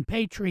Bills and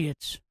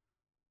Patriots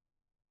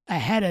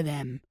ahead of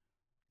them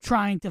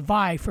trying to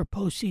vie for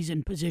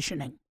postseason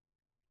positioning.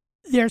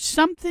 There's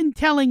something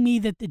telling me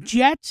that the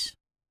Jets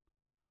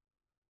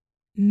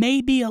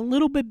may be a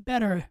little bit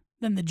better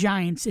than the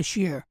Giants this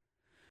year.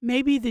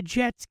 Maybe the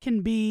Jets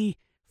can be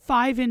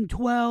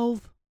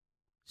 5-12,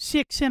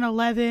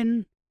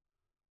 6-11,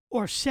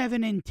 or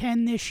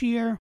 7-10 this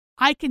year.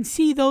 I can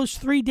see those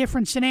three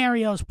different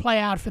scenarios play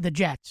out for the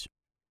Jets.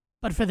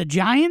 But for the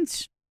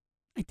Giants,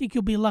 I think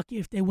you'll be lucky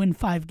if they win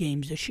 5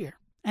 games this year.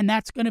 And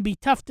that's going to be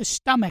tough to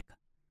stomach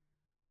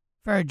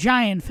for a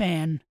Giant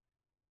fan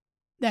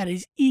that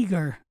is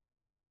eager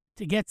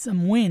to get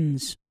some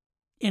wins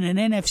in an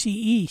NFC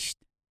East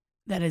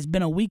that has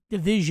been a weak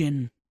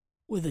division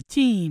with a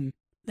team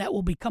that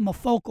will become a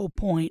focal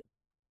point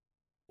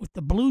with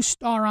the blue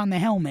star on the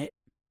helmet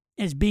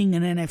as being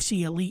an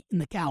NFC elite in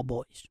the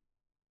Cowboys.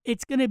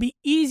 It's going to be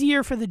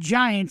easier for the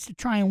Giants to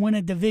try and win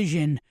a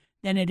division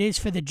than it is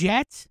for the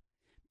Jets,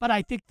 but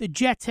I think the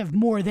Jets have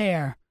more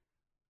there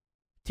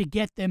to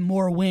get them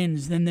more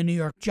wins than the New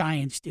York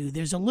Giants do.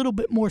 There's a little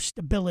bit more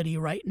stability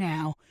right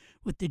now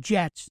with the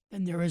Jets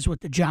than there is with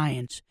the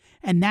Giants,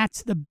 and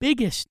that's the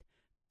biggest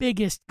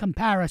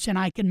comparison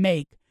I can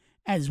make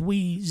as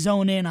we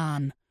zone in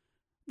on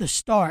the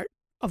start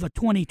of a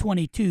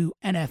 2022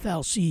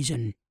 NFL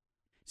season.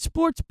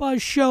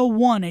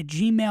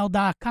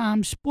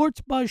 SportsBuzzShow1@gmail.com,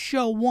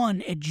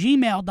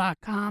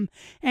 SportsBuzzShow1@gmail.com.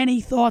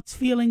 Any thoughts,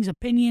 feelings,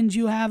 opinions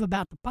you have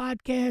about the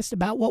podcast,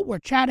 about what we're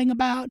chatting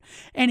about,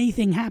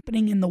 anything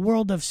happening in the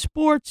world of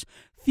sports,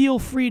 feel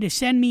free to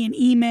send me an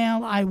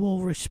email. I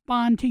will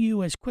respond to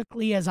you as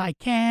quickly as I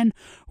can.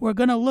 We're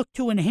going to look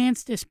to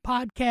enhance this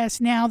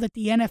podcast now that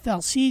the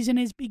NFL season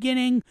is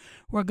beginning.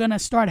 We're going to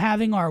start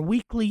having our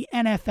weekly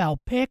NFL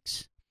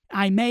picks.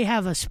 I may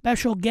have a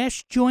special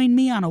guest join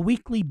me on a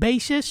weekly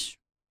basis,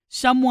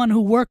 someone who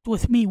worked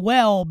with me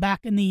well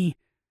back in the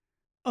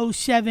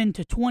 2007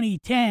 to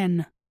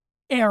 2010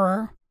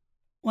 era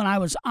when I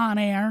was on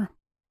air,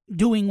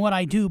 doing what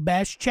I do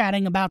best,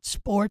 chatting about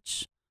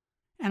sports.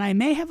 And I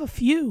may have a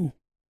few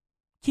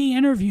key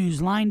interviews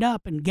lined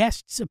up and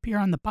guests appear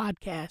on the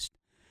podcast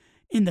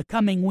in the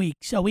coming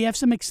week. So we have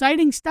some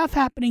exciting stuff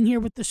happening here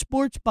with the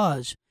Sports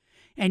Buzz.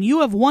 And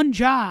you have one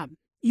job.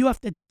 You have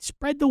to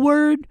spread the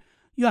word.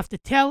 You have to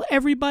tell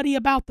everybody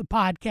about the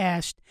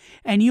podcast,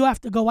 and you have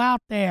to go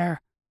out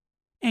there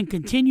and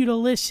continue to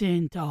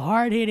listen to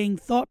hard-hitting,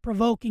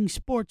 thought-provoking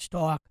sports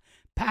talk,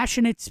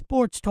 passionate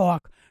sports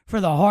talk for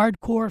the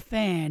hardcore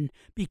fan,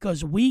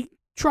 because we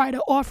try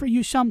to offer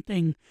you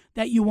something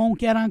that you won't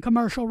get on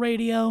commercial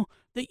radio,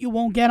 that you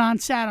won't get on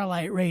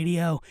satellite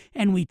radio,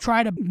 and we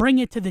try to bring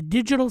it to the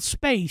digital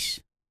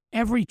space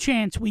every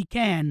chance we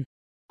can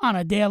on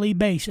a daily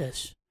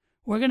basis.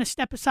 We're going to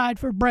step aside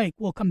for a break.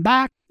 We'll come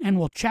back and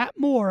we'll chat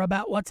more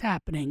about what's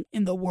happening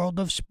in the world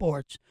of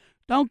sports.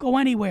 Don't go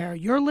anywhere.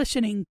 You're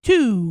listening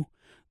to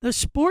The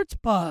Sports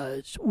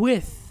Buzz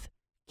with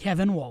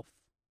Kevin Wolf.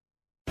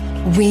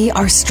 We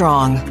are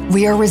strong,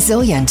 we are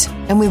resilient,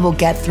 and we will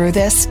get through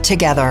this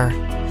together.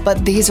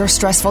 But these are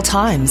stressful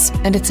times,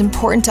 and it's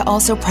important to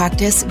also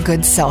practice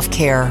good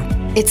self-care.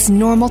 It's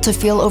normal to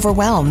feel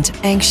overwhelmed,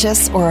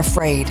 anxious, or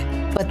afraid,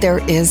 but there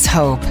is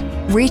hope.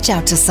 Reach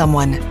out to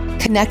someone.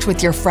 Connect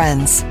with your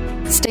friends,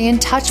 stay in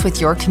touch with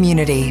your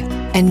community,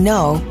 and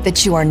know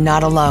that you are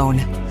not alone.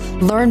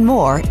 Learn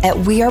more at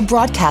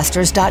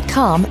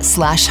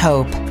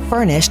wearebroadcasters.com/hope,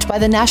 furnished by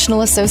the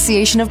National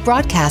Association of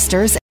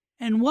Broadcasters.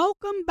 And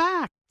welcome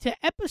back to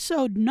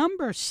episode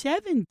number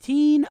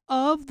 17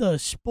 of the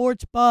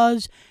Sports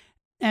Buzz.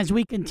 As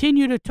we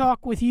continue to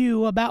talk with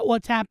you about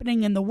what's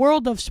happening in the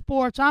world of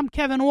sports, I'm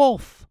Kevin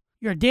Wolf,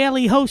 your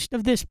daily host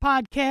of this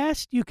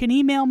podcast. You can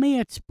email me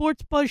at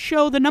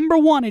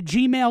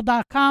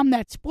sportsbuzzshow1@gmail.com.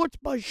 That's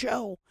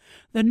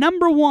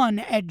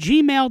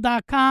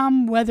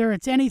sportsbuzzshow1@gmail.com. Whether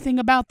it's anything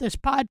about this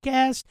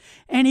podcast,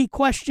 any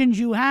questions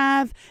you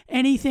have,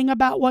 anything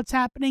about what's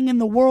happening in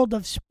the world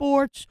of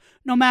sports,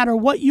 no matter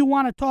what you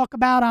want to talk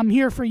about, I'm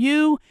here for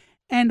you,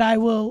 and I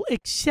will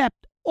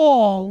accept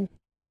all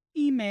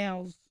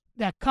emails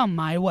that come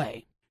my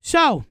way.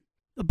 So,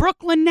 the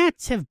Brooklyn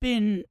Nets have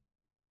been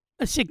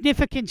a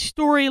significant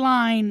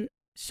storyline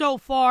so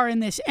far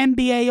in this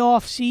NBA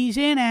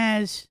offseason,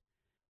 as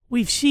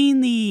we've seen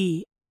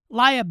the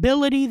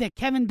liability that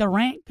Kevin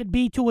Durant could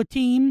be to a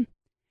team.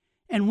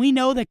 And we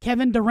know that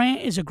Kevin Durant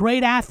is a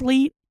great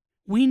athlete.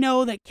 We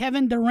know that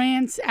Kevin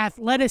Durant's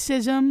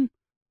athleticism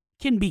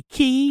can be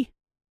key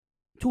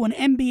to an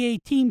NBA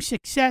team's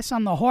success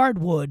on the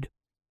hardwood.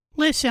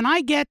 Listen,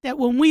 I get that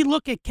when we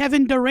look at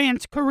Kevin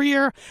Durant's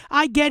career,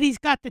 I get he's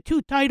got the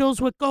 2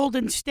 titles with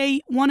Golden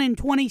State, one in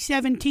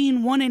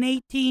 2017, one in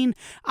 18.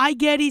 I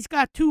get he's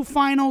got 2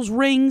 finals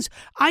rings.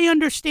 I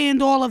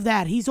understand all of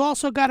that. He's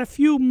also got a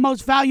few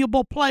most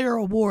valuable player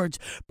awards.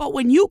 But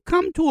when you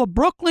come to a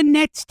Brooklyn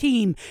Nets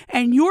team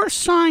and you're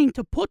signed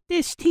to put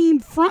this team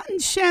front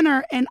and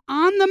center and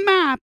on the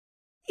map,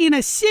 in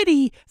a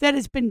city that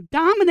has been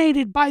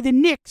dominated by the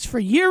Knicks for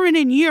year in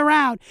and year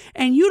out,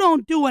 and you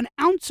don't do an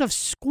ounce of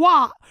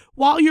squat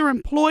while you're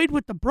employed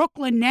with the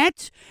Brooklyn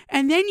Nets,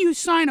 and then you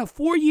sign a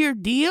 4-year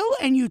deal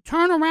and you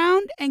turn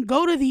around and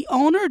go to the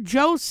owner,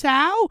 Joe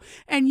Tsao,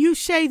 and you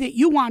say that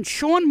you want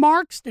Sean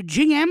Marks, the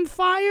GM,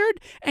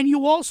 fired, and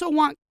you also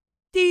want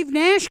Steve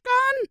Nash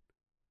gone?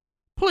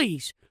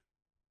 Please.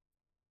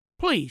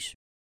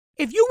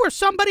 If you were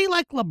somebody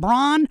like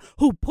LeBron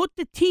who put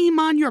the team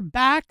on your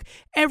back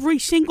every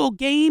single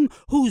game,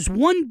 who's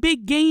won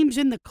big games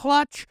in the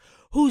clutch,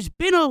 who's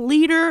been a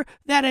leader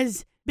that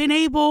has been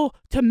able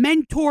to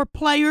mentor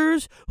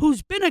players,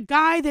 who's been a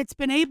guy that's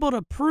been able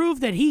to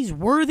prove that he's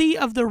worthy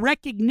of the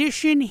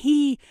recognition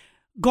he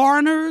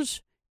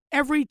garners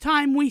every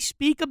time we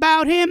speak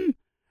about him,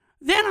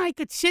 then I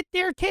could sit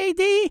there,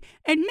 KD,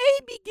 and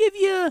maybe give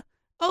you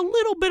a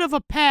little bit of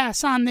a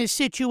pass on this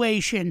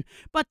situation.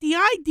 But the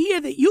idea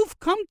that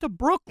you've come to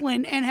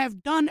Brooklyn and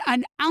have done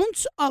an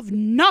ounce of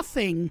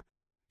nothing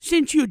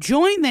since you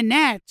joined the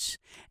Nets,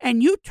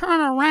 and you turn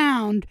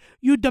around,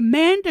 you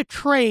demand a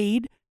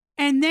trade,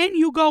 and then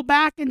you go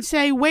back and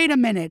say, wait a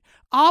minute,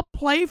 I'll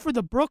play for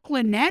the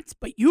Brooklyn Nets,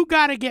 but you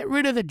got to get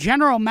rid of the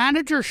general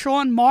manager,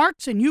 Sean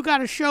Marks, and you got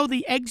to show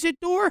the exit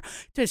door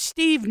to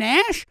Steve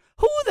Nash?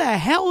 Who the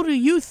hell do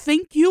you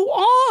think you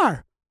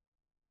are?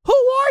 Who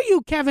are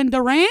you, Kevin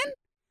Durant?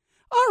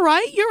 All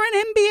right, you're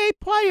an NBA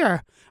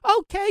player.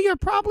 Okay, you're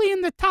probably in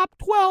the top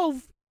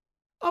 12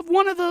 of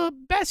one of the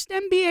best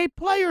NBA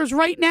players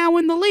right now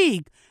in the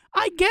league.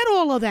 I get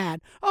all of that.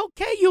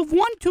 Okay, you've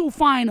won 2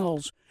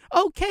 finals.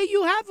 Okay,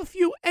 you have a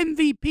few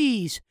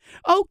MVPs.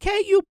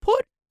 Okay, you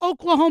put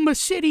Oklahoma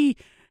City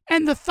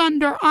and the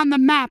Thunder on the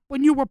map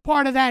when you were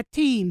part of that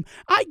team.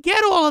 I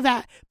get all of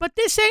that, but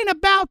this ain't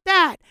about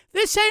that.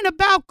 This ain't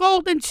about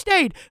Golden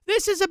State.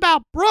 This is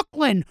about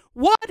Brooklyn.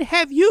 What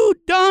have you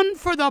done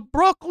for the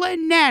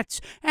Brooklyn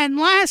Nets? And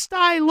last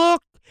I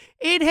looked,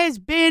 it has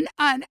been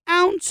an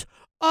ounce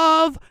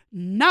of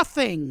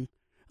nothing.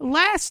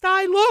 Last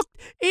I looked,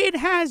 it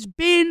has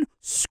been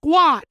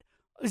squat,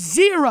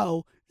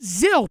 zero,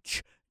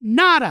 zilch,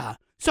 nada.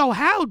 So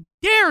how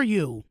dare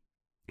you?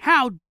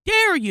 How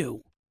dare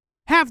you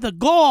have the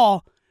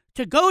gall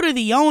to go to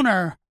the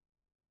owner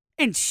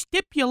and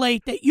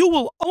stipulate that you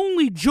will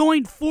only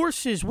join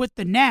forces with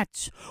the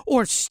Nets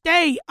or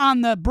stay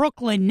on the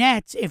Brooklyn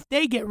Nets if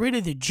they get rid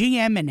of the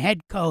GM and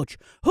head coach?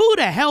 Who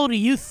the hell do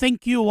you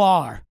think you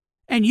are?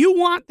 And you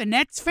want the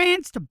Nets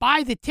fans to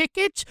buy the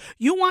tickets?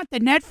 You want the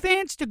Net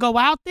fans to go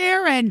out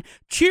there and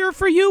cheer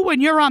for you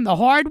when you're on the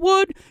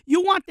hardwood?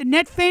 You want the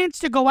Net fans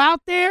to go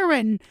out there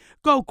and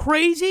go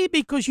crazy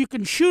because you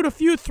can shoot a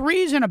few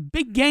threes in a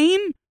big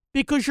game?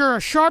 Because you're a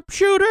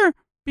sharpshooter?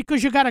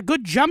 Because you got a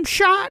good jump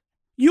shot?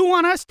 You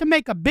want us to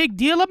make a big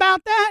deal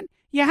about that?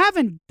 You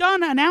haven't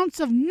done an ounce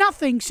of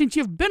nothing since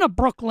you've been a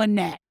Brooklyn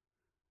Net.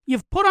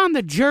 You've put on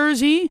the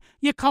jersey.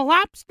 You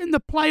collapsed in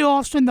the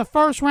playoffs in the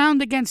first round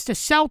against the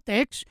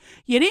Celtics.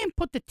 You didn't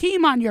put the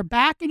team on your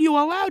back, and you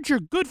allowed your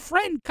good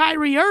friend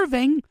Kyrie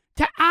Irving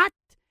to act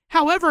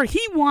however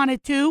he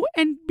wanted to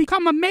and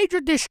become a major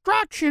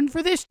distraction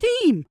for this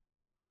team.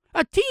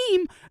 A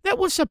team that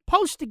was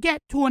supposed to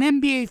get to an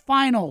NBA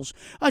Finals.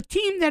 A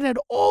team that had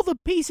all the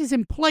pieces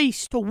in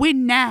place to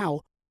win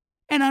now.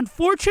 And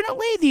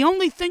unfortunately, the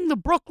only thing the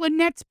Brooklyn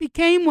Nets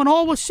became when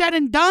all was said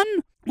and done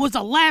was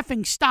a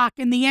laughingstock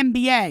in the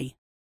NBA.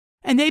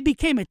 And they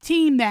became a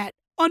team that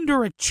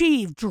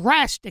underachieved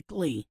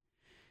drastically.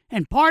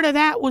 And part of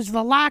that was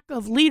the lack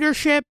of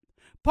leadership.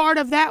 Part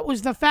of that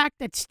was the fact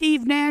that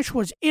Steve Nash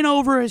was in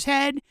over his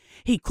head.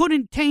 He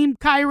couldn't tame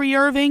Kyrie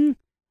Irving.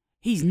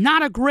 He's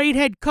not a great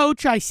head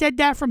coach. I said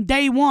that from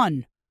day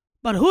one.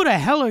 But who the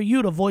hell are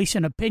you to voice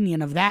an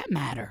opinion of that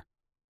matter?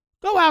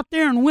 Go out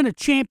there and win a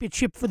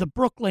championship for the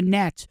Brooklyn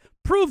Nets.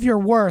 Prove your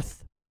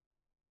worth.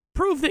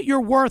 Prove that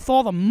you're worth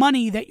all the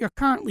money that you're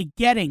currently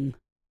getting.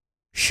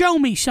 Show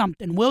me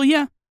something, will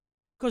you?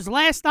 Because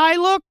last I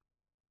looked,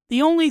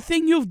 the only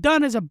thing you've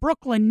done as a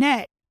Brooklyn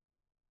Net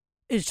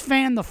is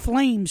fan the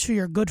flames for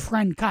your good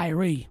friend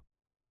Kyrie.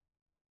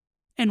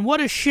 And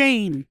what a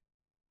shame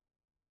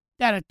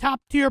that a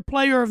top-tier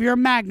player of your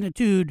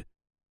magnitude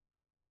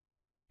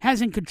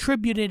hasn't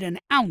contributed an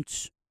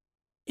ounce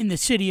in the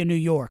city of New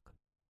York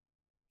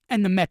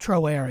and the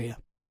metro area.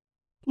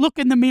 Look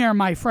in the mirror,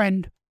 my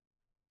friend,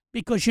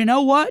 because you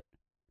know what?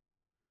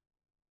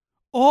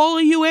 All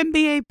of you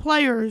NBA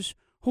players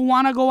who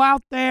want to go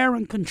out there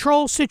and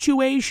control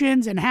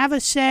situations and have a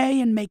say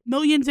and make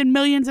millions and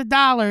millions of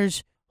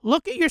dollars,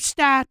 look at your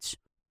stats,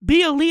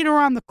 be a leader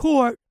on the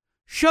court,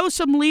 show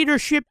some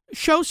leadership,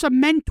 show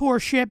some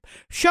mentorship,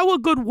 show a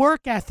good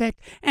work ethic,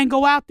 and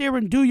go out there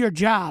and do your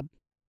job.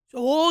 So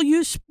all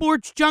you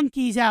sports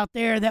junkies out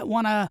there that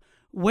want to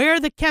wear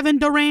the Kevin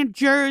Durant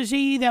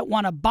jersey, that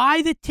want to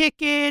buy the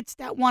tickets,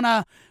 that want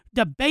to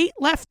debate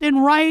left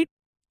and right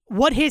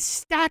what his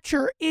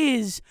stature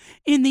is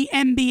in the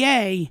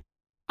NBA,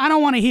 I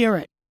don't want to hear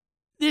it.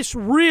 This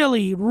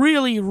really,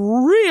 really,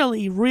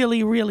 really,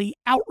 really, really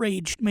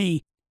outraged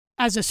me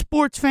as a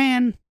sports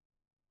fan,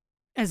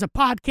 as a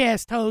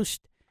podcast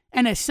host,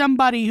 and as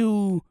somebody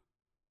who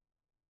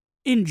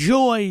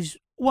enjoys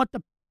what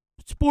the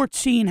sports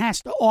scene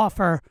has to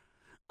offer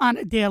on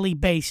a daily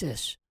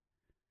basis.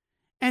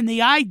 And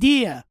the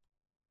idea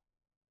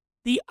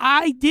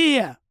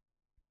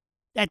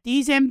that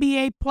these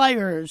NBA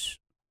players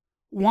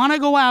want to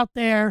go out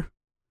there,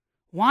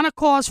 want to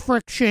cause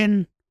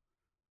friction,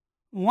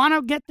 want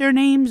to get their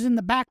names in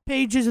the back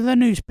pages of the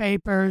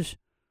newspapers,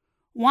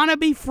 want to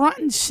be front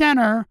and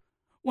center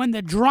when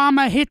the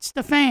drama hits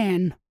the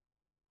fan,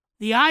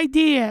 the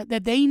idea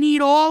that they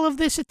need all of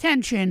this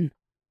attention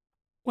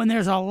when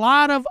there's a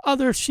lot of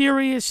other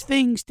serious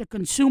things to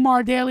consume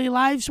our daily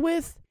lives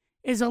with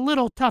is a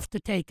little tough to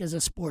take as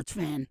a sports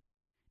fan.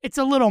 It's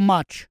a little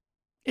much.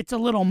 It's a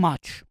little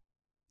much.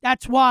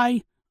 That's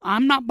why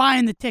I'm not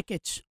buying the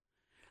tickets.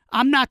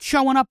 I'm not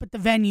showing up at the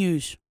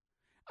venues.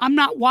 I'm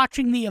not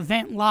watching the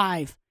event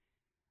live.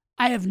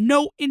 I have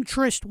no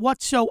interest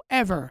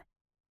whatsoever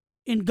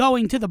in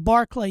going to the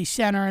Barclays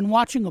Center and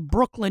watching a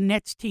Brooklyn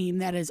Nets team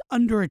that has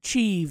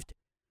underachieved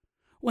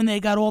when they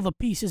got all the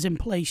pieces in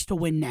place to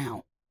win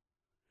now.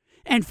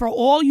 And for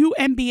all you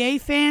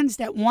NBA fans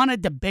that want to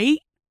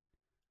debate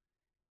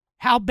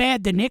how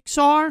bad the Knicks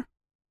are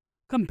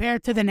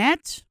compared to the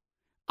Nets,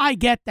 I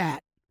get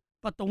that.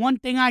 But the one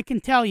thing I can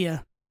tell you,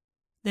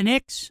 the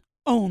Knicks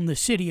own the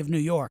city of New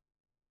York.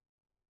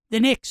 The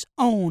Knicks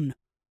own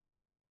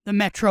the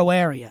metro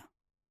area.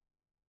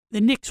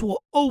 The Knicks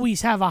will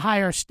always have a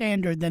higher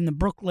standard than the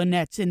Brooklyn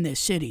Nets in this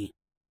city.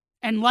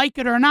 And like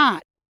it or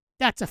not,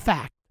 that's a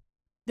fact.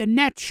 The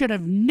Nets should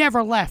have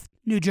never left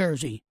New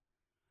Jersey.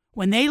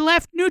 When they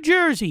left New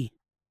Jersey,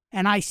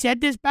 and I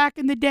said this back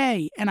in the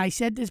day, and I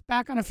said this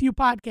back on a few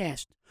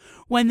podcasts,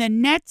 when the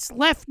Nets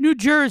left New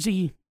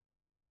Jersey,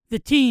 the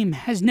team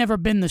has never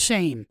been the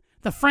same.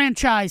 The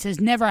franchise has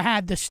never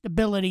had the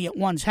stability it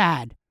once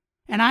had.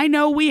 And I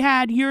know we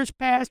had years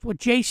past with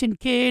Jason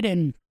Kidd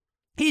and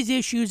his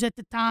issues at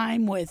the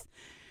time with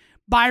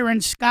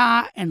Byron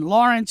Scott and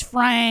Lawrence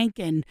Frank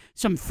and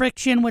some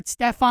friction with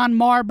Stephon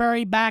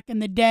Marbury back in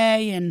the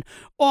day and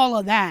all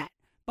of that.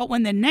 But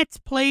when the Nets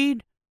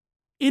played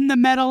in the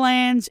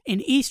Meadowlands in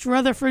East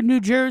Rutherford,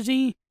 New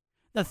Jersey,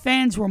 the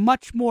fans were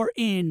much more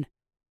in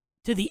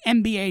to the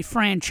NBA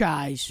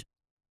franchise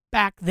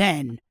back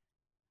then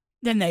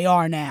than they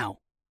are now.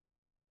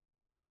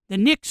 The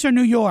Knicks are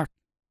New York.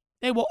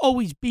 They will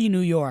always be New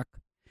York.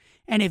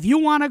 And if you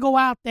want to go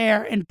out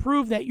there and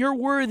prove that you're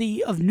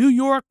worthy of New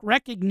York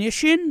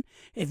recognition,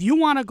 if you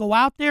want to go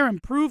out there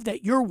and prove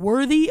that you're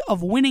worthy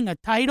of winning a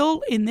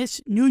title in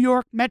this New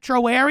York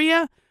metro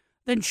area,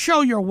 then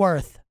show your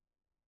worth.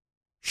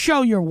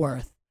 Show your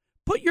worth.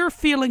 Put your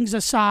feelings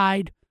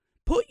aside.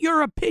 Put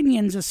your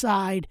opinions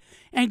aside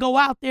and go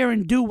out there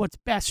and do what's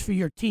best for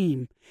your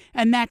team.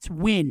 And that's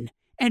win.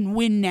 And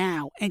win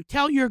now. And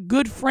tell your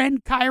good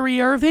friend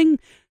Kyrie Irving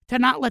to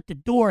not let the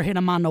door hit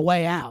him on the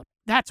way out.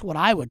 That's what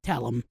I would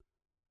tell him.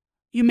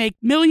 You make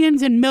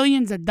millions and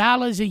millions of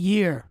dollars a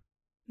year.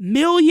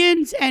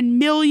 Millions and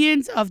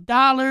millions of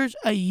dollars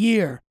a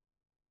year.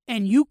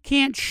 And you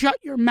can't shut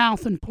your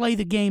mouth and play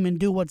the game and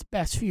do what's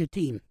best for your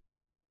team.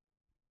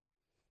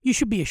 You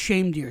should be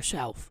ashamed of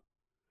yourself.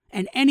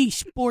 And any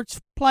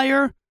sports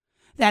player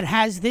that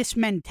has this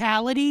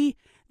mentality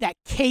that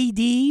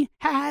KD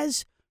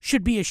has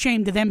should be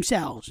ashamed of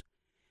themselves.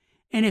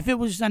 And if it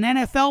was an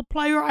NFL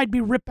player, I'd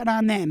be ripping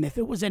on them. If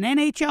it was an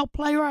NHL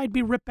player, I'd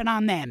be ripping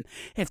on them.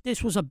 If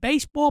this was a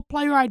baseball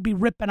player, I'd be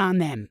ripping on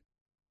them.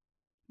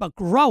 But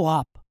grow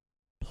up.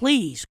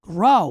 Please,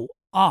 grow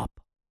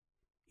up.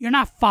 You're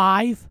not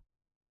 5.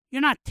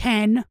 You're not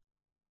 10.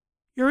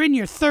 You're in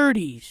your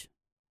 30s.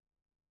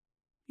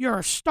 You're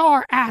a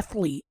star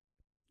athlete.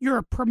 You're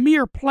a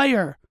premier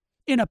player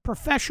in a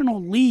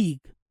professional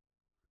league.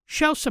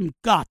 Show some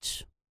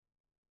guts.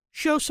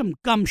 Show some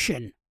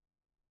gumption.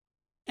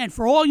 And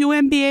for all you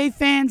NBA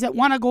fans that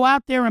want to go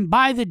out there and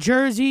buy the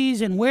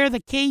jerseys and wear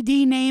the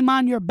KD name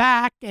on your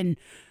back and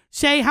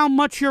say how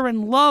much you're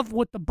in love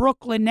with the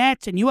Brooklyn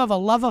Nets and you have a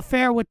love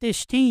affair with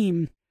this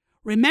team,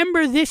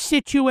 remember this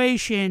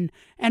situation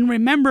and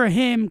remember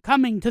him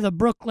coming to the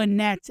Brooklyn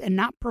Nets and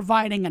not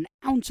providing an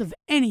ounce of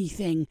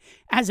anything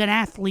as an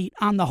athlete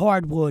on the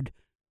hardwood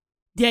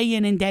day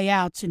in and day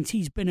out since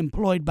he's been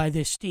employed by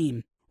this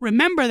team.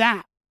 Remember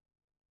that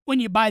when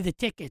you buy the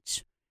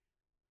tickets,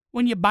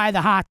 when you buy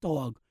the hot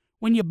dog,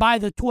 when you buy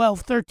the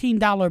 $12,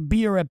 $13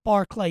 beer at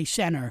Barclays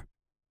Center.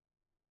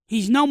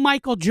 He's no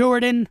Michael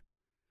Jordan.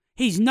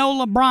 He's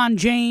no LeBron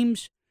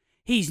James.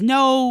 He's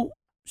no,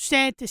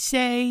 sad to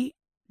say,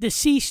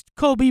 deceased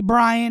Kobe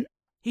Bryant.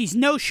 He's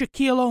no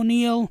Shaquille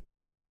O'Neal.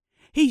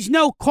 He's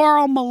no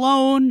Karl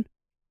Malone,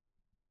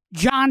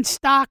 John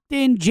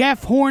Stockton,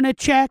 Jeff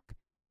Hornacek.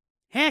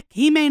 Heck,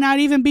 he may not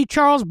even be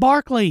Charles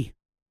Barkley.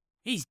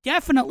 He's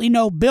definitely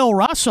no Bill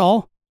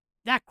Russell,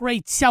 that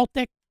great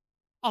Celtic,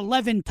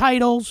 11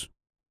 titles.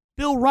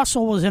 Bill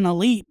Russell was an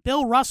elite.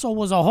 Bill Russell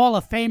was a Hall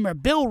of Famer.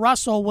 Bill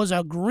Russell was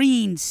a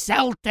green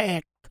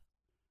Celtic.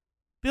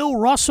 Bill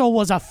Russell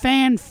was a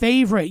fan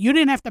favorite. You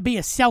didn't have to be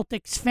a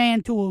Celtics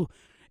fan to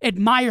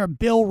admire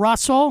Bill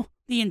Russell.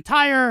 The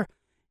entire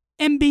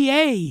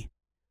NBA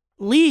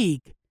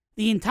league,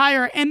 the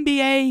entire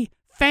NBA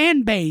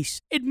fan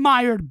base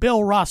admired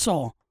Bill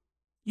Russell.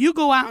 You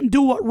go out and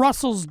do what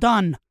Russell's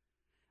done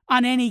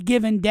on any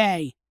given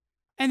day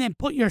and then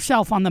put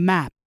yourself on the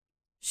map.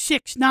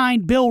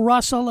 6'9" Bill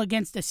Russell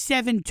against a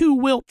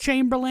 7'2" Wilt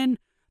Chamberlain.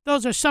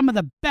 Those are some of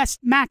the best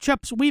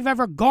matchups we've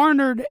ever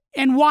garnered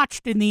and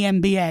watched in the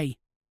NBA.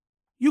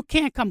 You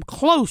can't come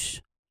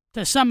close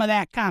to some of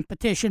that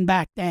competition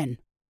back then.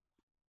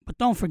 But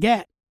don't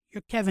forget,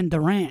 you're Kevin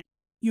Durant.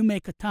 You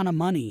make a ton of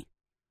money.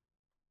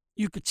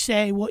 You could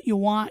say what you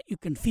want. You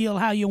can feel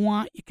how you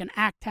want. You can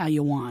act how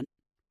you want.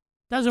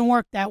 Doesn't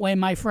work that way,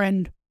 my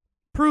friend.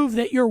 Prove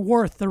that you're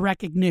worth the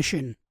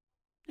recognition.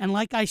 And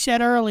like I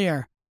said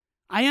earlier,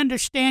 I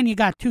understand you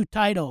got 2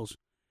 titles,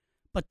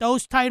 but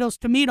those titles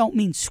to me don't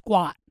mean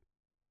squat.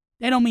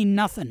 They don't mean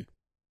nothing.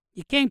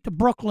 You came to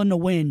Brooklyn to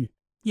win.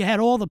 You had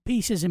all the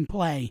pieces in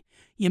play.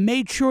 You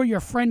made sure your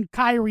friend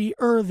Kyrie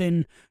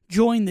Irving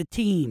joined the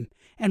team.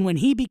 And when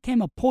he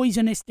became a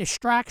poisonous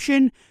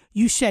distraction,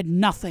 you said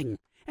nothing.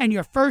 And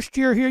your first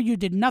year here, you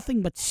did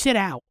nothing but sit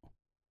out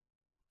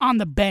on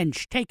the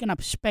bench, taking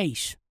up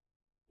space.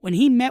 When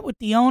he met with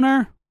the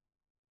owner,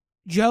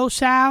 Joe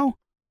Tsai,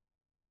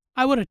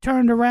 I would have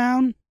turned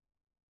around,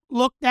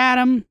 looked at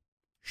him,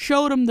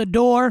 showed him the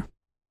door,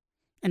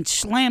 and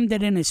slammed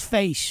it in his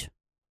face.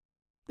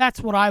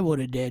 That's what I would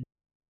have did.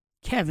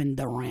 Kevin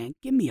Durant,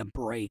 give me a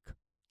break.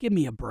 Give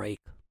me a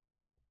break.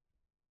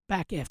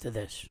 Back after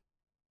this.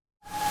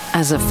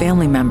 As a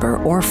family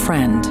member or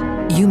friend,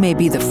 you may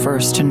be the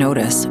first to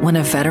notice when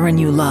a veteran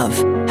you love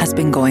has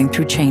been going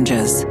through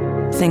changes.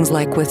 Things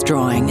like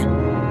withdrawing,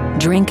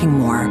 drinking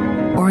more,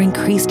 or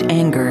increased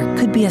anger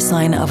could be a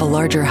sign of a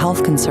larger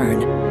health concern.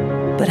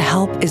 But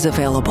help is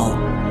available.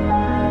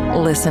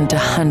 Listen to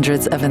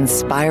hundreds of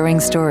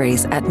inspiring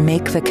stories at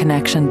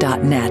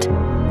maketheconnection.net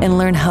and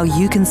learn how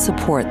you can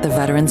support the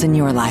veterans in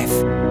your life.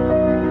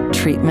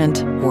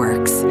 Treatment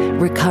works.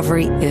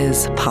 Recovery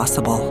is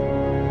possible.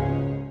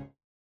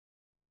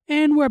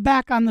 And we're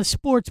back on the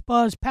Sports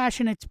Buzz,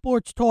 passionate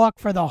sports talk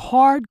for the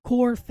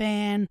hardcore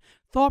fan,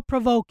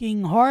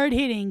 thought-provoking,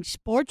 hard-hitting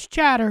sports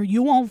chatter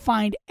you won't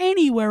find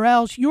anywhere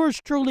else. Yours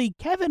truly,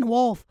 Kevin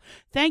Wolf.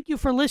 Thank you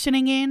for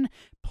listening in.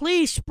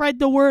 Please spread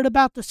the word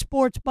about the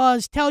Sports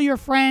Buzz. Tell your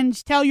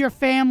friends, tell your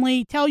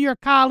family, tell your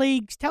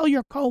colleagues, tell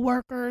your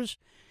coworkers.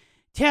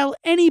 Tell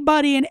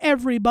anybody and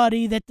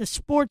everybody that the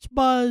Sports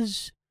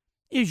Buzz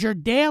is your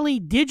daily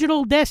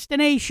digital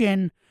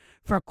destination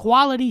for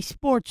quality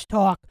sports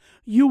talk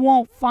you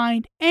won't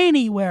find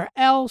anywhere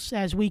else.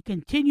 As we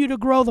continue to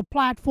grow the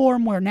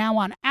platform, we're now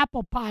on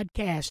Apple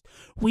Podcast.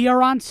 We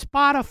are on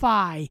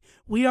Spotify.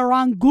 We are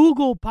on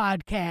Google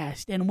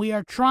Podcast. And we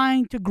are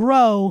trying to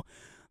grow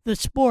the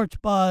Sports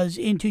Buzz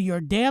into your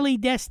daily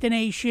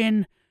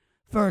destination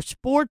for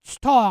sports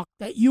talk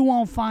that you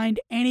won't find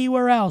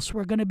anywhere else.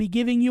 We're going to be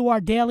giving you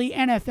our daily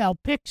NFL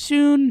picks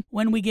soon.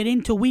 When we get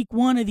into week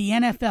 1 of the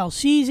NFL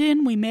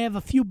season, we may have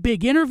a few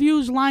big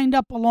interviews lined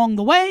up along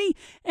the way,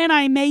 and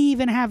I may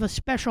even have a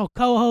special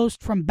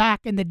co-host from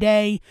back in the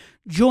day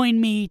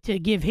join me to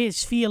give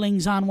his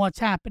feelings on what's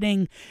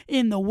happening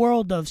in the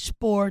world of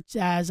sports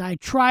as I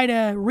try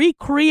to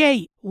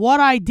recreate what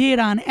I did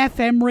on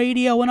FM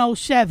radio in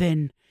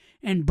 07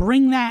 and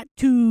bring that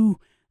to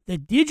the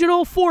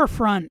digital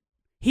forefront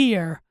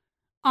here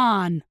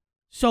on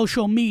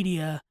social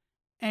media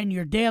and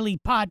your daily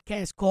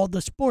podcast called The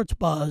Sports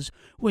Buzz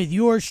with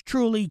yours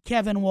truly,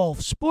 Kevin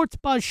Wolf.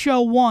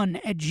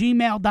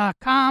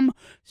 SportsBuzzShow1@gmail.com.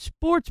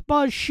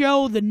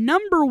 SportsBuzzShow, the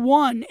number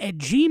 1 at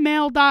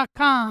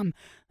gmail.com.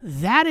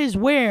 That is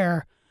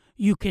where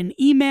you can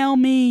email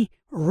me,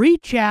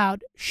 reach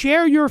out,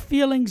 share your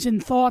feelings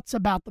and thoughts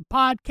about the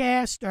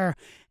podcast or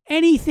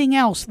anything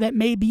else that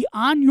may be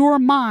on your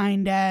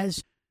mind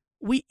as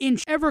we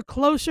inch ever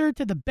closer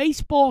to the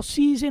baseball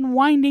season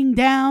winding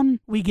down.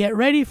 We get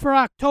ready for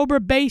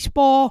October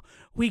baseball.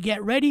 We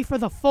get ready for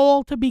the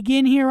fall to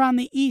begin here on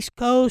the East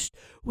Coast.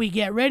 We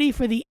get ready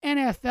for the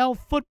NFL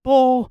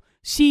football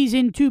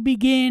season to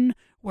begin.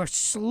 We're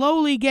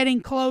slowly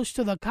getting close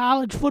to the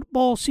college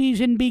football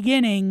season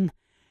beginning.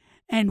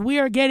 And we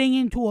are getting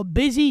into a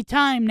busy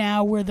time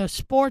now where the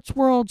sports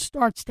world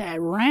starts to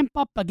ramp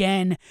up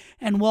again,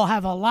 and we'll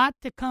have a lot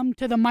to come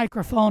to the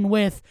microphone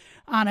with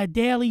on a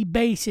daily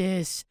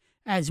basis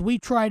as we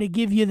try to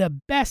give you the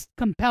best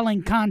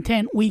compelling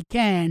content we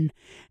can.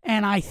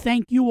 And I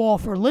thank you all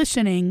for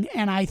listening,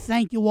 and I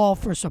thank you all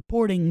for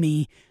supporting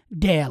me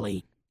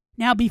daily.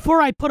 Now,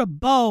 before I put a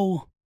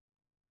bow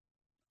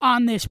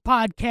on this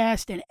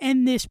podcast and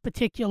end this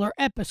particular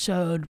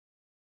episode,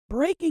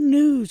 breaking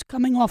news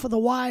coming off of the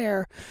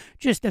wire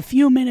just a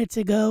few minutes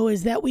ago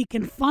is that we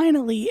can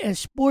finally, as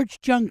sports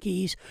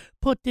junkies,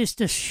 put this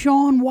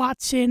Deshaun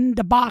Watson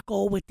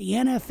debacle with the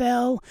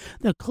NFL,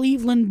 the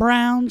Cleveland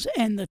Browns,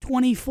 and the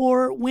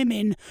 24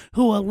 women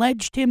who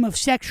alleged him of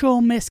sexual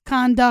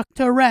misconduct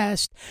to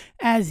rest,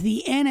 as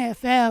the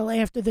NFL,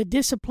 after the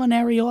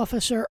disciplinary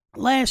officer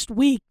last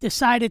week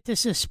decided to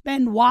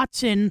suspend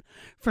Watson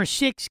for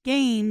 6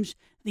 games.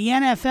 The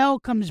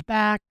NFL comes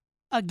back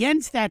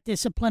against that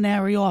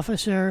disciplinary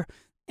officer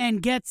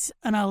and gets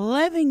an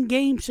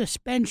 11-game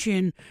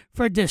suspension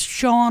for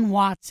Deshaun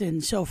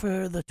Watson. So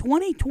for the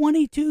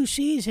 2022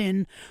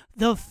 season,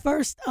 the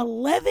first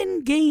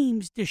 11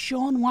 games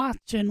Deshaun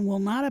Watson will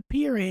not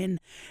appear in,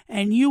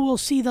 and you will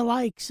see the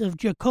likes of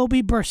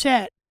Jacoby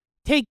Brissett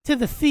take to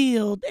the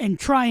field and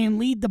try and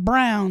lead the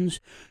Browns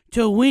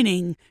to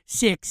winning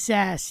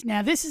success.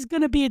 Now, this is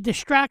going to be a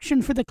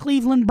distraction for the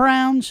Cleveland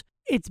Browns.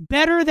 It's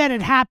better that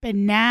it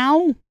happened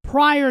now,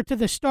 prior to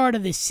the start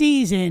of the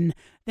season,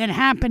 than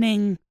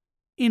happening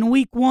in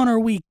week 1 or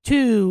week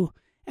 2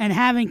 and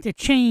having to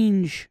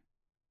change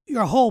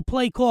your whole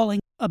play calling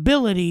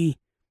ability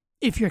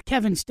if you're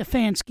Kevin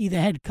Stefanski, the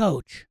head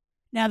coach.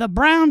 Now, the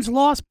Browns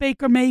lost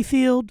Baker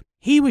Mayfield.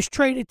 He was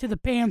traded to the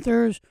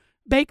Panthers.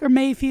 Baker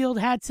Mayfield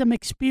had some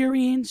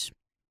experience.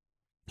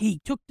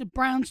 He took the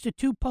Browns to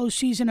 2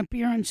 postseason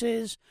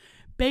appearances.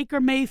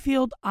 Baker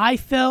Mayfield, I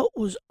felt,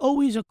 was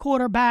always a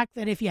quarterback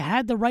that if you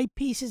had the right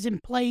pieces in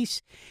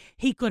place,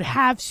 he could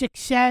have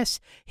success.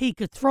 He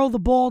could throw the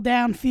ball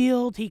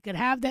downfield. He could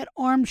have that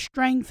arm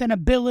strength and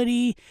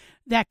ability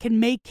that can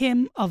make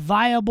him a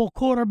viable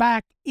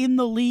quarterback in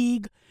the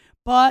league.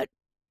 But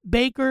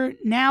Baker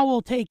now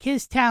will take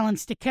his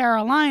talents to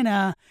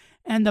Carolina,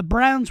 and the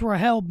Browns were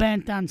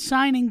hell-bent on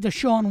signing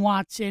Deshaun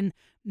Watson,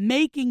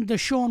 making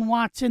Deshaun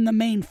Watson the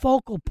main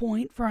focal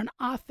point for an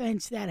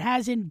offense that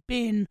hasn't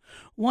been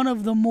one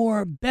of the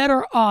more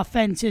better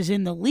offenses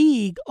in the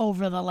league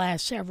over the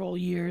last several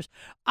years.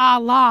 A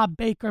la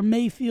Baker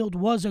Mayfield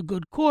was a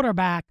good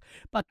quarterback,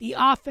 but the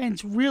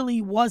offense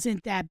really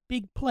wasn't that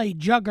big play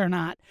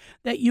juggernaut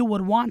that you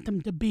would want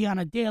them to be on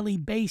a daily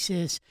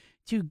basis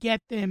to get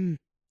them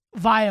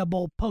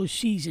viable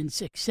postseason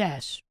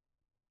success.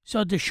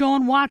 So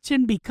Deshaun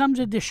Watson becomes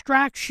a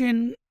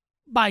distraction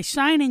by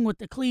signing with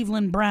the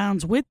Cleveland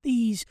Browns with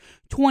these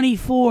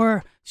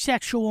 24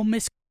 sexual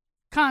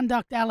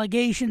misconduct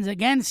allegations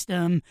against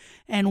him.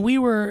 And we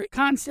were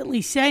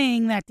constantly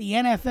saying that the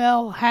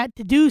NFL had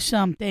to do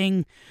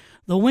something.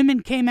 The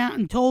women came out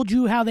and told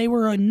you how they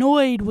were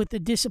annoyed with the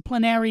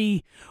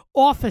disciplinary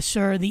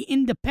officer, the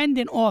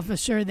independent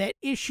officer that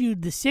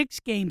issued the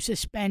 6-game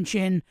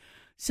suspension.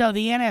 So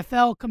the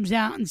NFL comes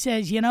out and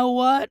says, you know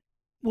what?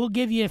 We'll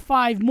give you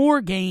 5 more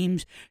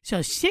games. So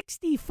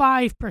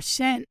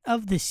 65%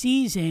 of the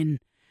season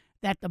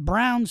that the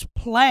Browns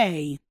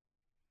play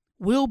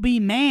will be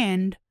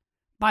manned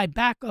by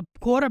backup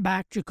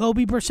quarterback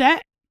Jacoby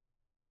Brissett.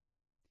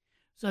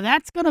 So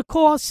that's going to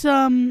cause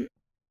some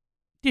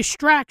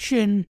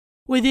distraction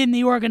within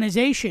the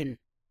organization.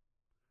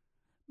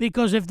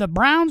 Because if the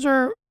Browns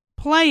are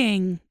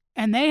playing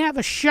and they have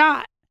a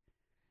shot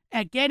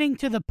at getting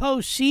to the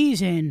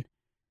postseason,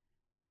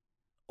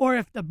 or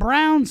if the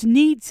Browns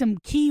need some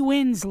key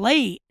wins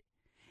late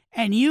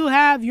and you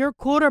have your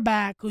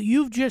quarterback who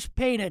you've just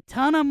paid a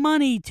ton of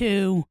money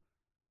to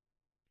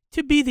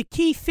be the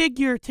key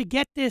figure to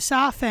get this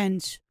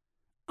offense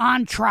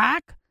on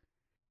track,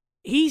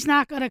 he's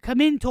not going to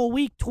come in till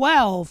week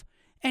 12,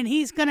 and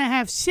he's going to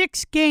have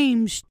 6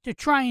 games to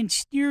try and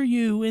steer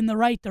you in the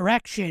right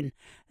direction.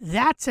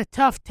 That's a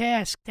tough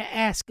task to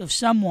ask of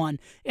someone,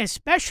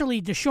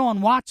 especially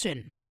Deshaun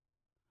Watson.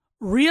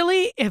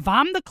 Really, if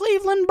I'm the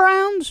Cleveland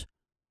Browns,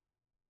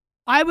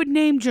 I would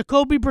name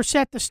Jacoby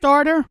Brissett the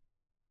starter.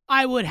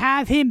 I would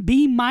have him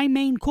be my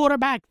main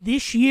quarterback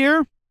this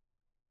year,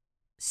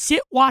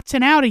 sit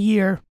Watson out a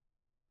year,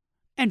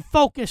 and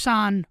focus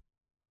on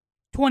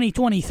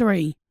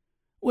 2023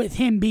 with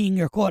him being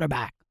your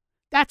quarterback.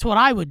 That's what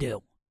I would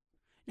do.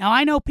 Now,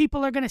 I know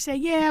people are going to say,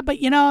 yeah, but,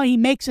 he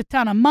makes a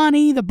ton of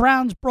money. The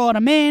Browns brought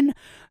him in.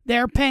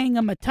 They're paying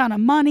him a ton of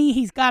money.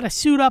 He's got to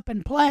suit up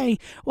and play.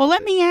 Well,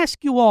 let me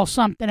ask you all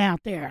something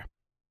out there.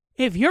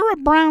 If you're a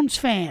Browns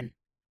fan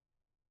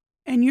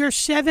and you're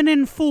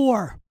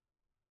 7-4,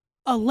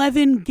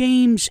 11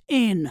 games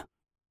in,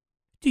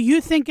 do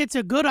you think it's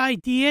a good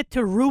idea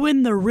to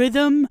ruin the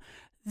rhythm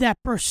that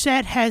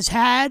Brissett has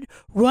had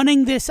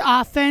running this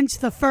offense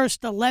the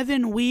first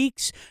 11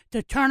 weeks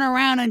to turn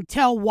around and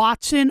tell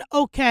Watson,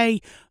 okay,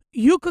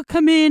 you could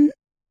come in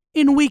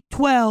week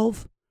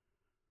 12,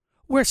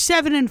 we're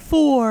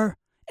 7-4,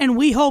 and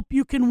we hope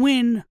you can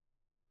win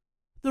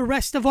the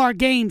rest of our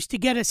games to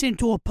get us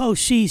into a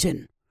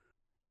postseason?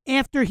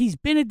 After he's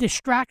been a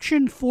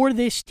distraction for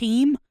this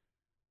team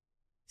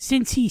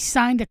since he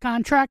signed a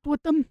contract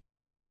with them?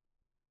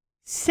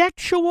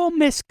 Sexual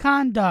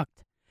misconduct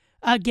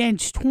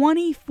against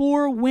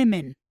 24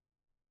 women.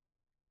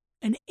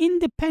 An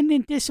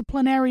independent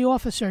disciplinary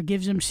officer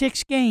gives him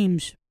 6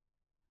 games.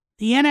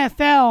 The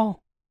NFL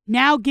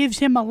now gives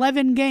him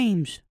 11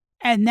 games.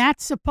 And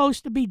that's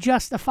supposed to be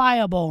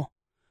justifiable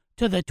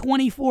to the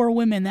 24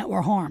 women that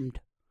were harmed,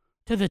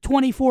 to the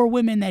 24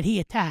 women that he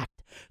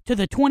attacked, to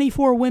the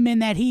 24 women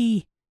that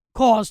he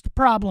caused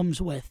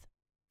problems with.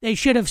 They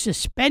should have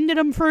suspended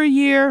him for a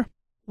year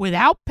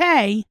without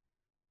pay,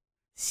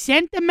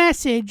 sent a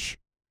message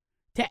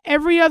to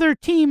every other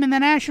team in the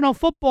National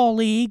Football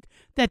League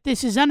that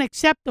this is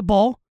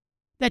unacceptable,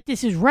 that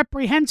this is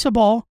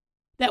reprehensible,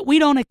 that we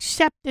don't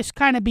accept this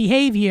kind of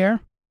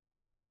behavior,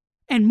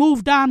 and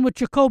moved on with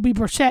Jacoby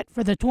Brissett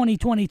for the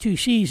 2022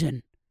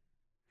 season.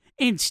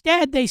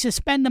 Instead, they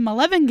suspend him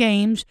 11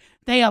 games,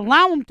 they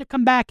allow him to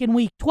come back in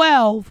Week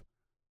 12,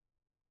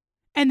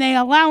 and they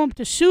allow him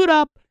to suit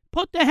up,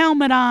 put the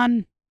helmet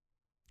on,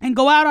 and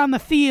go out on the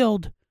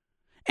field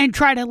and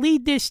try to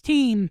lead this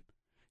team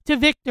to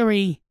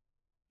victory,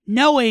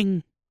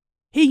 knowing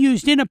he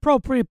used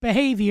inappropriate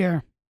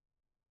behavior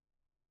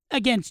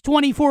against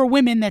 24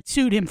 women that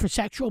sued him for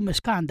sexual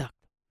misconduct.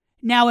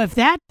 Now, if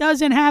that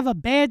doesn't have a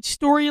bad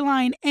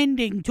storyline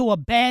ending to a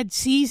bad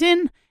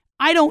season,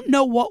 I don't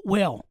know what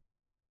will.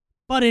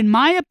 But in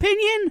my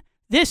opinion,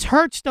 this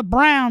hurts the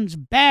Browns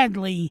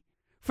badly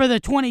for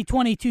the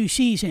 2022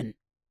 season.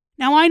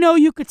 Now, I know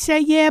you could say,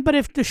 yeah, but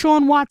if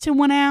Deshaun Watson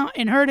went out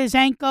and hurt his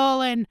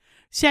ankle and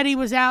said he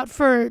was out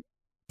for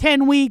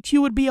 10 weeks,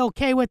 you would be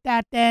okay with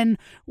that then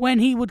when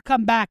he would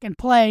come back and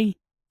play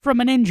from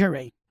an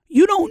injury.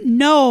 You don't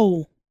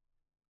know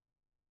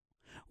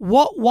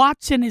what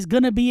Watson is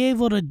going to be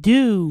able to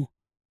do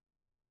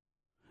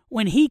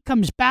when he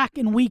comes back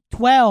in Week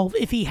 12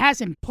 if he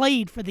hasn't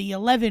played for the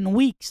 11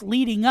 weeks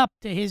leading up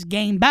to his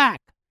game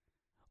back.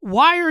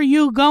 Why are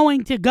you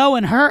going to go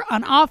and hurt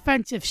an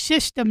offensive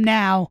system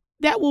now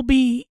that will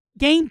be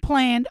game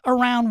planned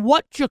around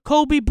what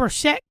Jacoby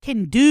Brissett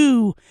can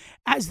do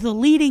as the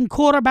leading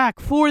quarterback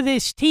for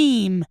this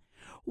team?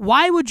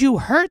 Why would you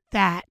hurt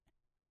that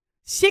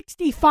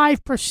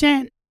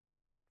 65%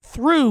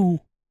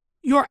 through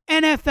your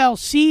NFL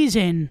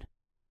season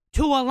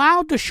to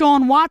allow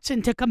Deshaun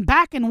Watson to come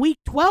back in Week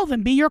 12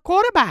 and be your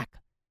quarterback?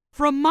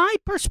 From my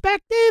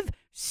perspective,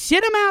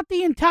 sit him out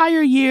the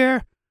entire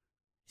year,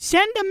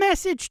 send a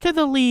message to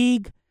the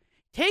league,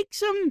 take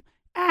some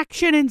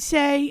action and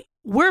say,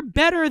 we're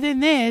better than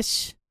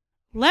this.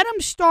 Let him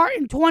start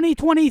in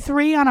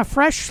 2023 on a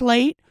fresh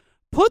slate.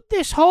 Put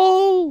this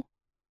whole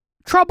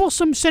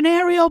troublesome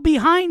scenario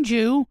behind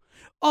you.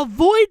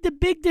 Avoid the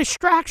big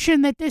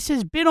distraction that this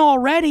has been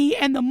already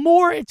and the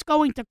more it's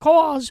going to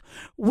cause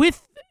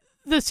with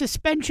the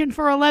suspension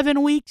for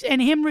 11 weeks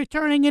and him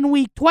returning in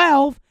Week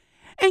 12,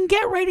 and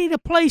get ready to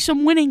play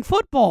some winning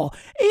football.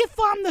 If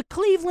I'm the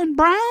Cleveland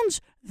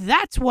Browns,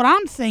 that's what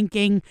I'm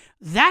thinking.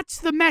 That's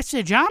the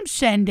message I'm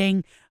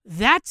sending.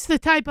 That's the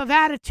type of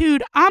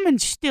attitude I'm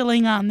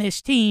instilling on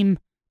this team.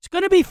 It's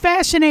going to be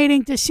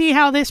fascinating to see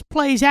how this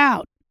plays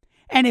out.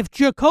 And if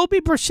Jacoby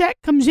Brissett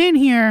comes in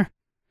here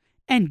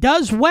and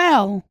does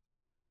well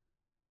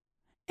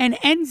and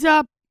ends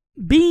up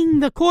being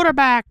the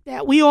quarterback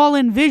that we all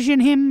envision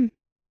him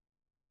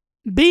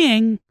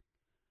being,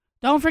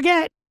 don't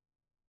forget,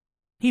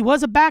 he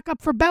was a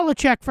backup for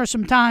Belichick for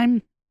some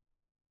time.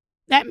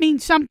 That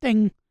means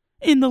something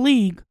in the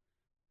league.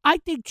 I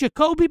think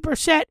Jacoby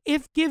Brissett,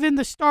 if given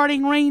the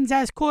starting reins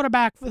as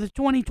quarterback for the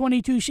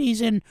 2022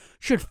 season,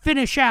 should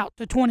finish out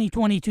the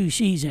 2022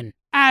 season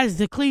as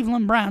the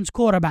Cleveland Browns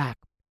quarterback.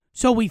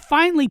 So we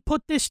finally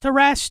put this to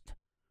rest.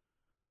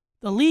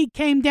 The league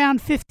came down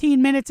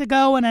 15 minutes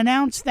ago and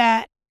announced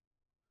that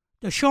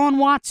Deshaun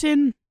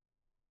Watson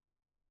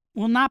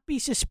will not be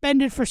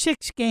suspended for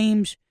 6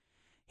 games.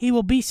 He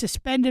will be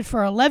suspended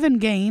for 11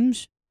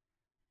 games.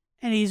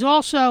 And he's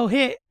also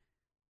hit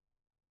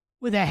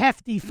with a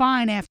hefty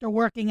fine after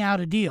working out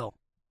a deal.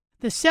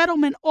 The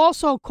settlement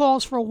also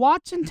calls for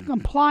Watson to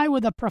comply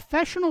with a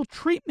professional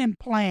treatment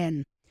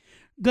plan,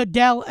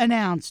 Goodell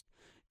announced.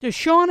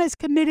 Deshaun is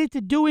committed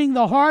to doing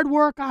the hard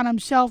work on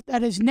himself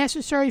that is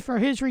necessary for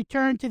his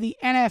return to the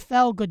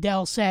NFL,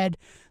 Goodell said.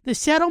 The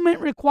settlement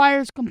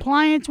requires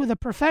compliance with a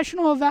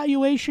professional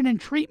evaluation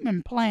and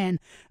treatment plan,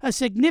 a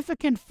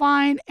significant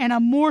fine, and a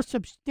more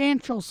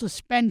substantial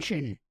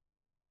suspension.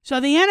 So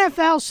the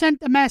NFL sent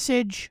the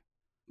message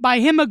by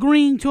him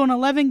agreeing to an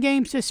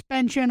 11-game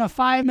suspension, a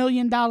 $5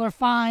 million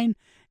fine,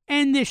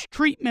 and this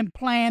treatment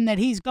plan that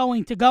he's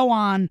going to go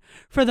on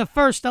for the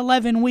first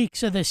 11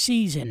 weeks of the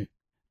season.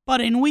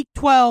 But in Week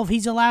 12,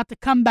 he's allowed to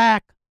come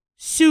back,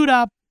 suit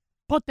up,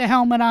 put the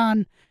helmet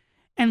on,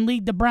 and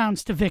lead the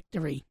Browns to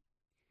victory.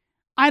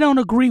 I don't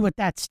agree with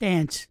that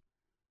stance.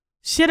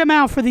 Sit him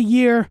out for the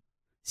year,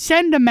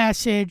 send a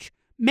message,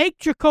 make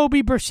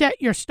Jacoby Brissett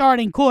your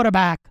starting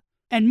quarterback,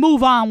 and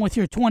move on with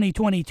your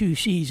 2022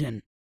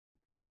 season.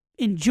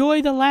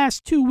 Enjoy the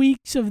last 2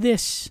 weeks of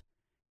this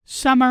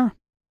summer.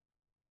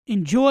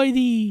 Enjoy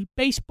the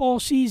baseball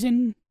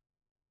season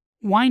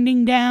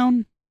winding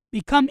down.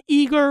 Become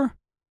eager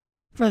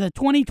for the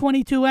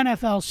 2022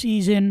 NFL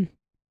season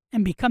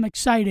and become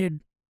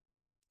excited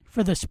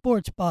for the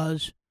sports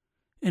buzz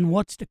and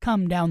what's to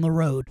come down the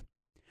road.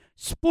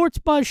 Sports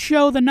Buzz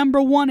Show, the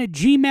number 1 at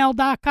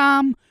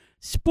gmail.com.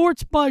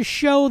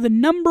 sportsbuzzshow, the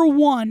number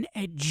 1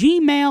 at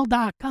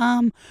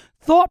gmail.com.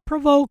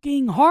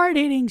 Thought-provoking,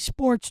 hard-hitting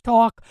sports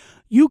talk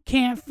you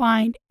can't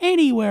find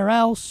anywhere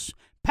else.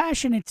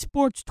 Passionate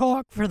sports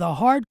talk for the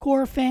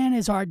hardcore fan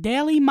is our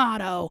daily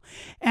motto.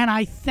 And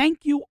I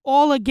thank you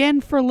all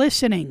again for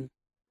listening.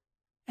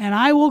 And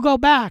I will go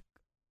back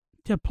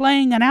to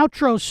playing an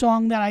outro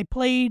song that I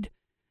played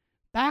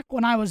back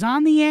when I was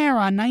on the air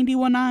on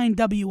 91.9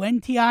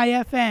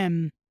 WNTI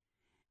FM.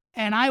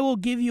 And I will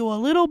give you a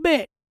little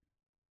bit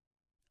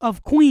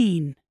of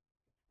Queen.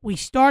 We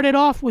started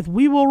off with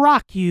We Will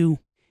Rock You,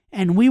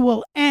 and we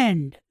will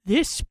end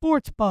this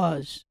Sports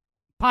Buzz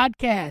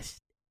podcast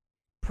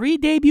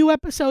pre-debut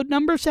episode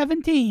number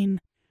 17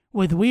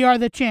 with We Are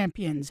the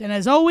Champions. And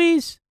as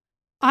always,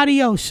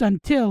 adios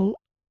until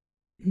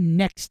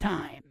next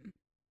time.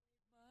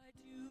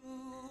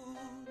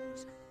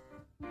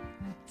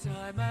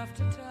 Time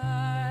after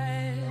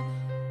time,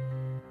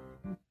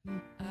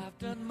 I've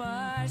done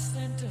my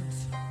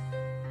sentence,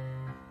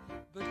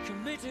 but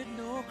committed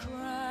no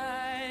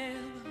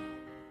crime.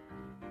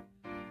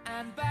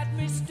 And bad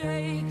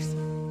mistakes,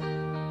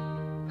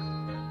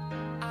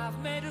 I've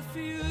made a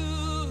few.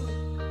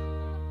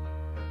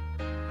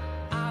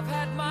 I've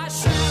had my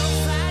share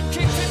of bad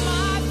kicks in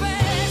my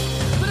face,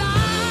 but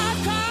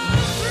I've come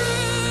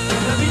through.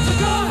 Let me to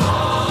go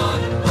on,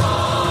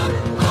 on,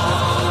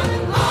 on,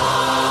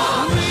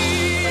 on. We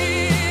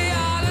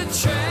are the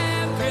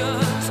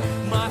champions,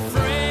 my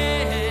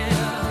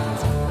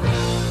friends,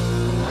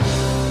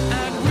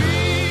 and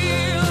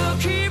we'll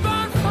keep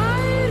on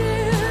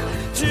fighting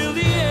till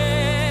the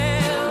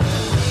end.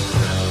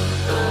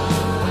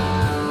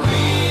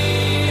 We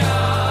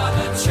are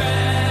the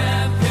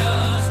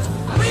champions.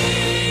 We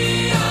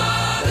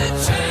are the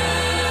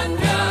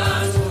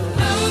champions.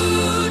 No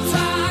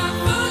time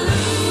for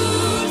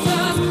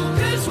losers,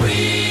 'cause we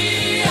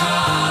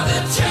are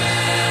the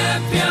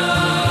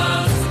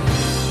champions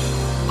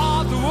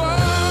of the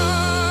world.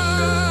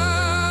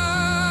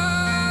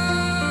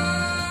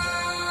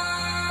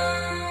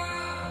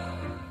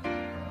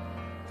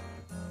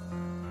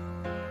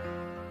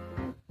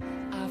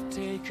 I've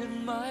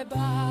taken my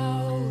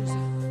bows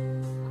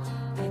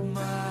and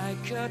my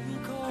curtain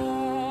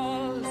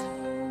calls.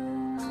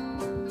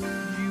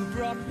 You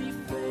brought me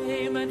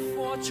fame and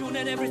fortune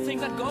and everything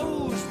that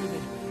goes with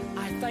it.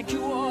 I thank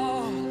you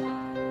all,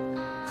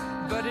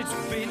 but it's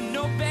been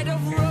no bed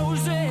of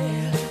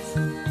roses,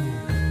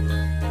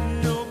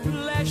 no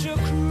pleasure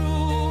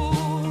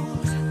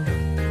cruise.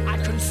 I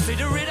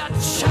consider it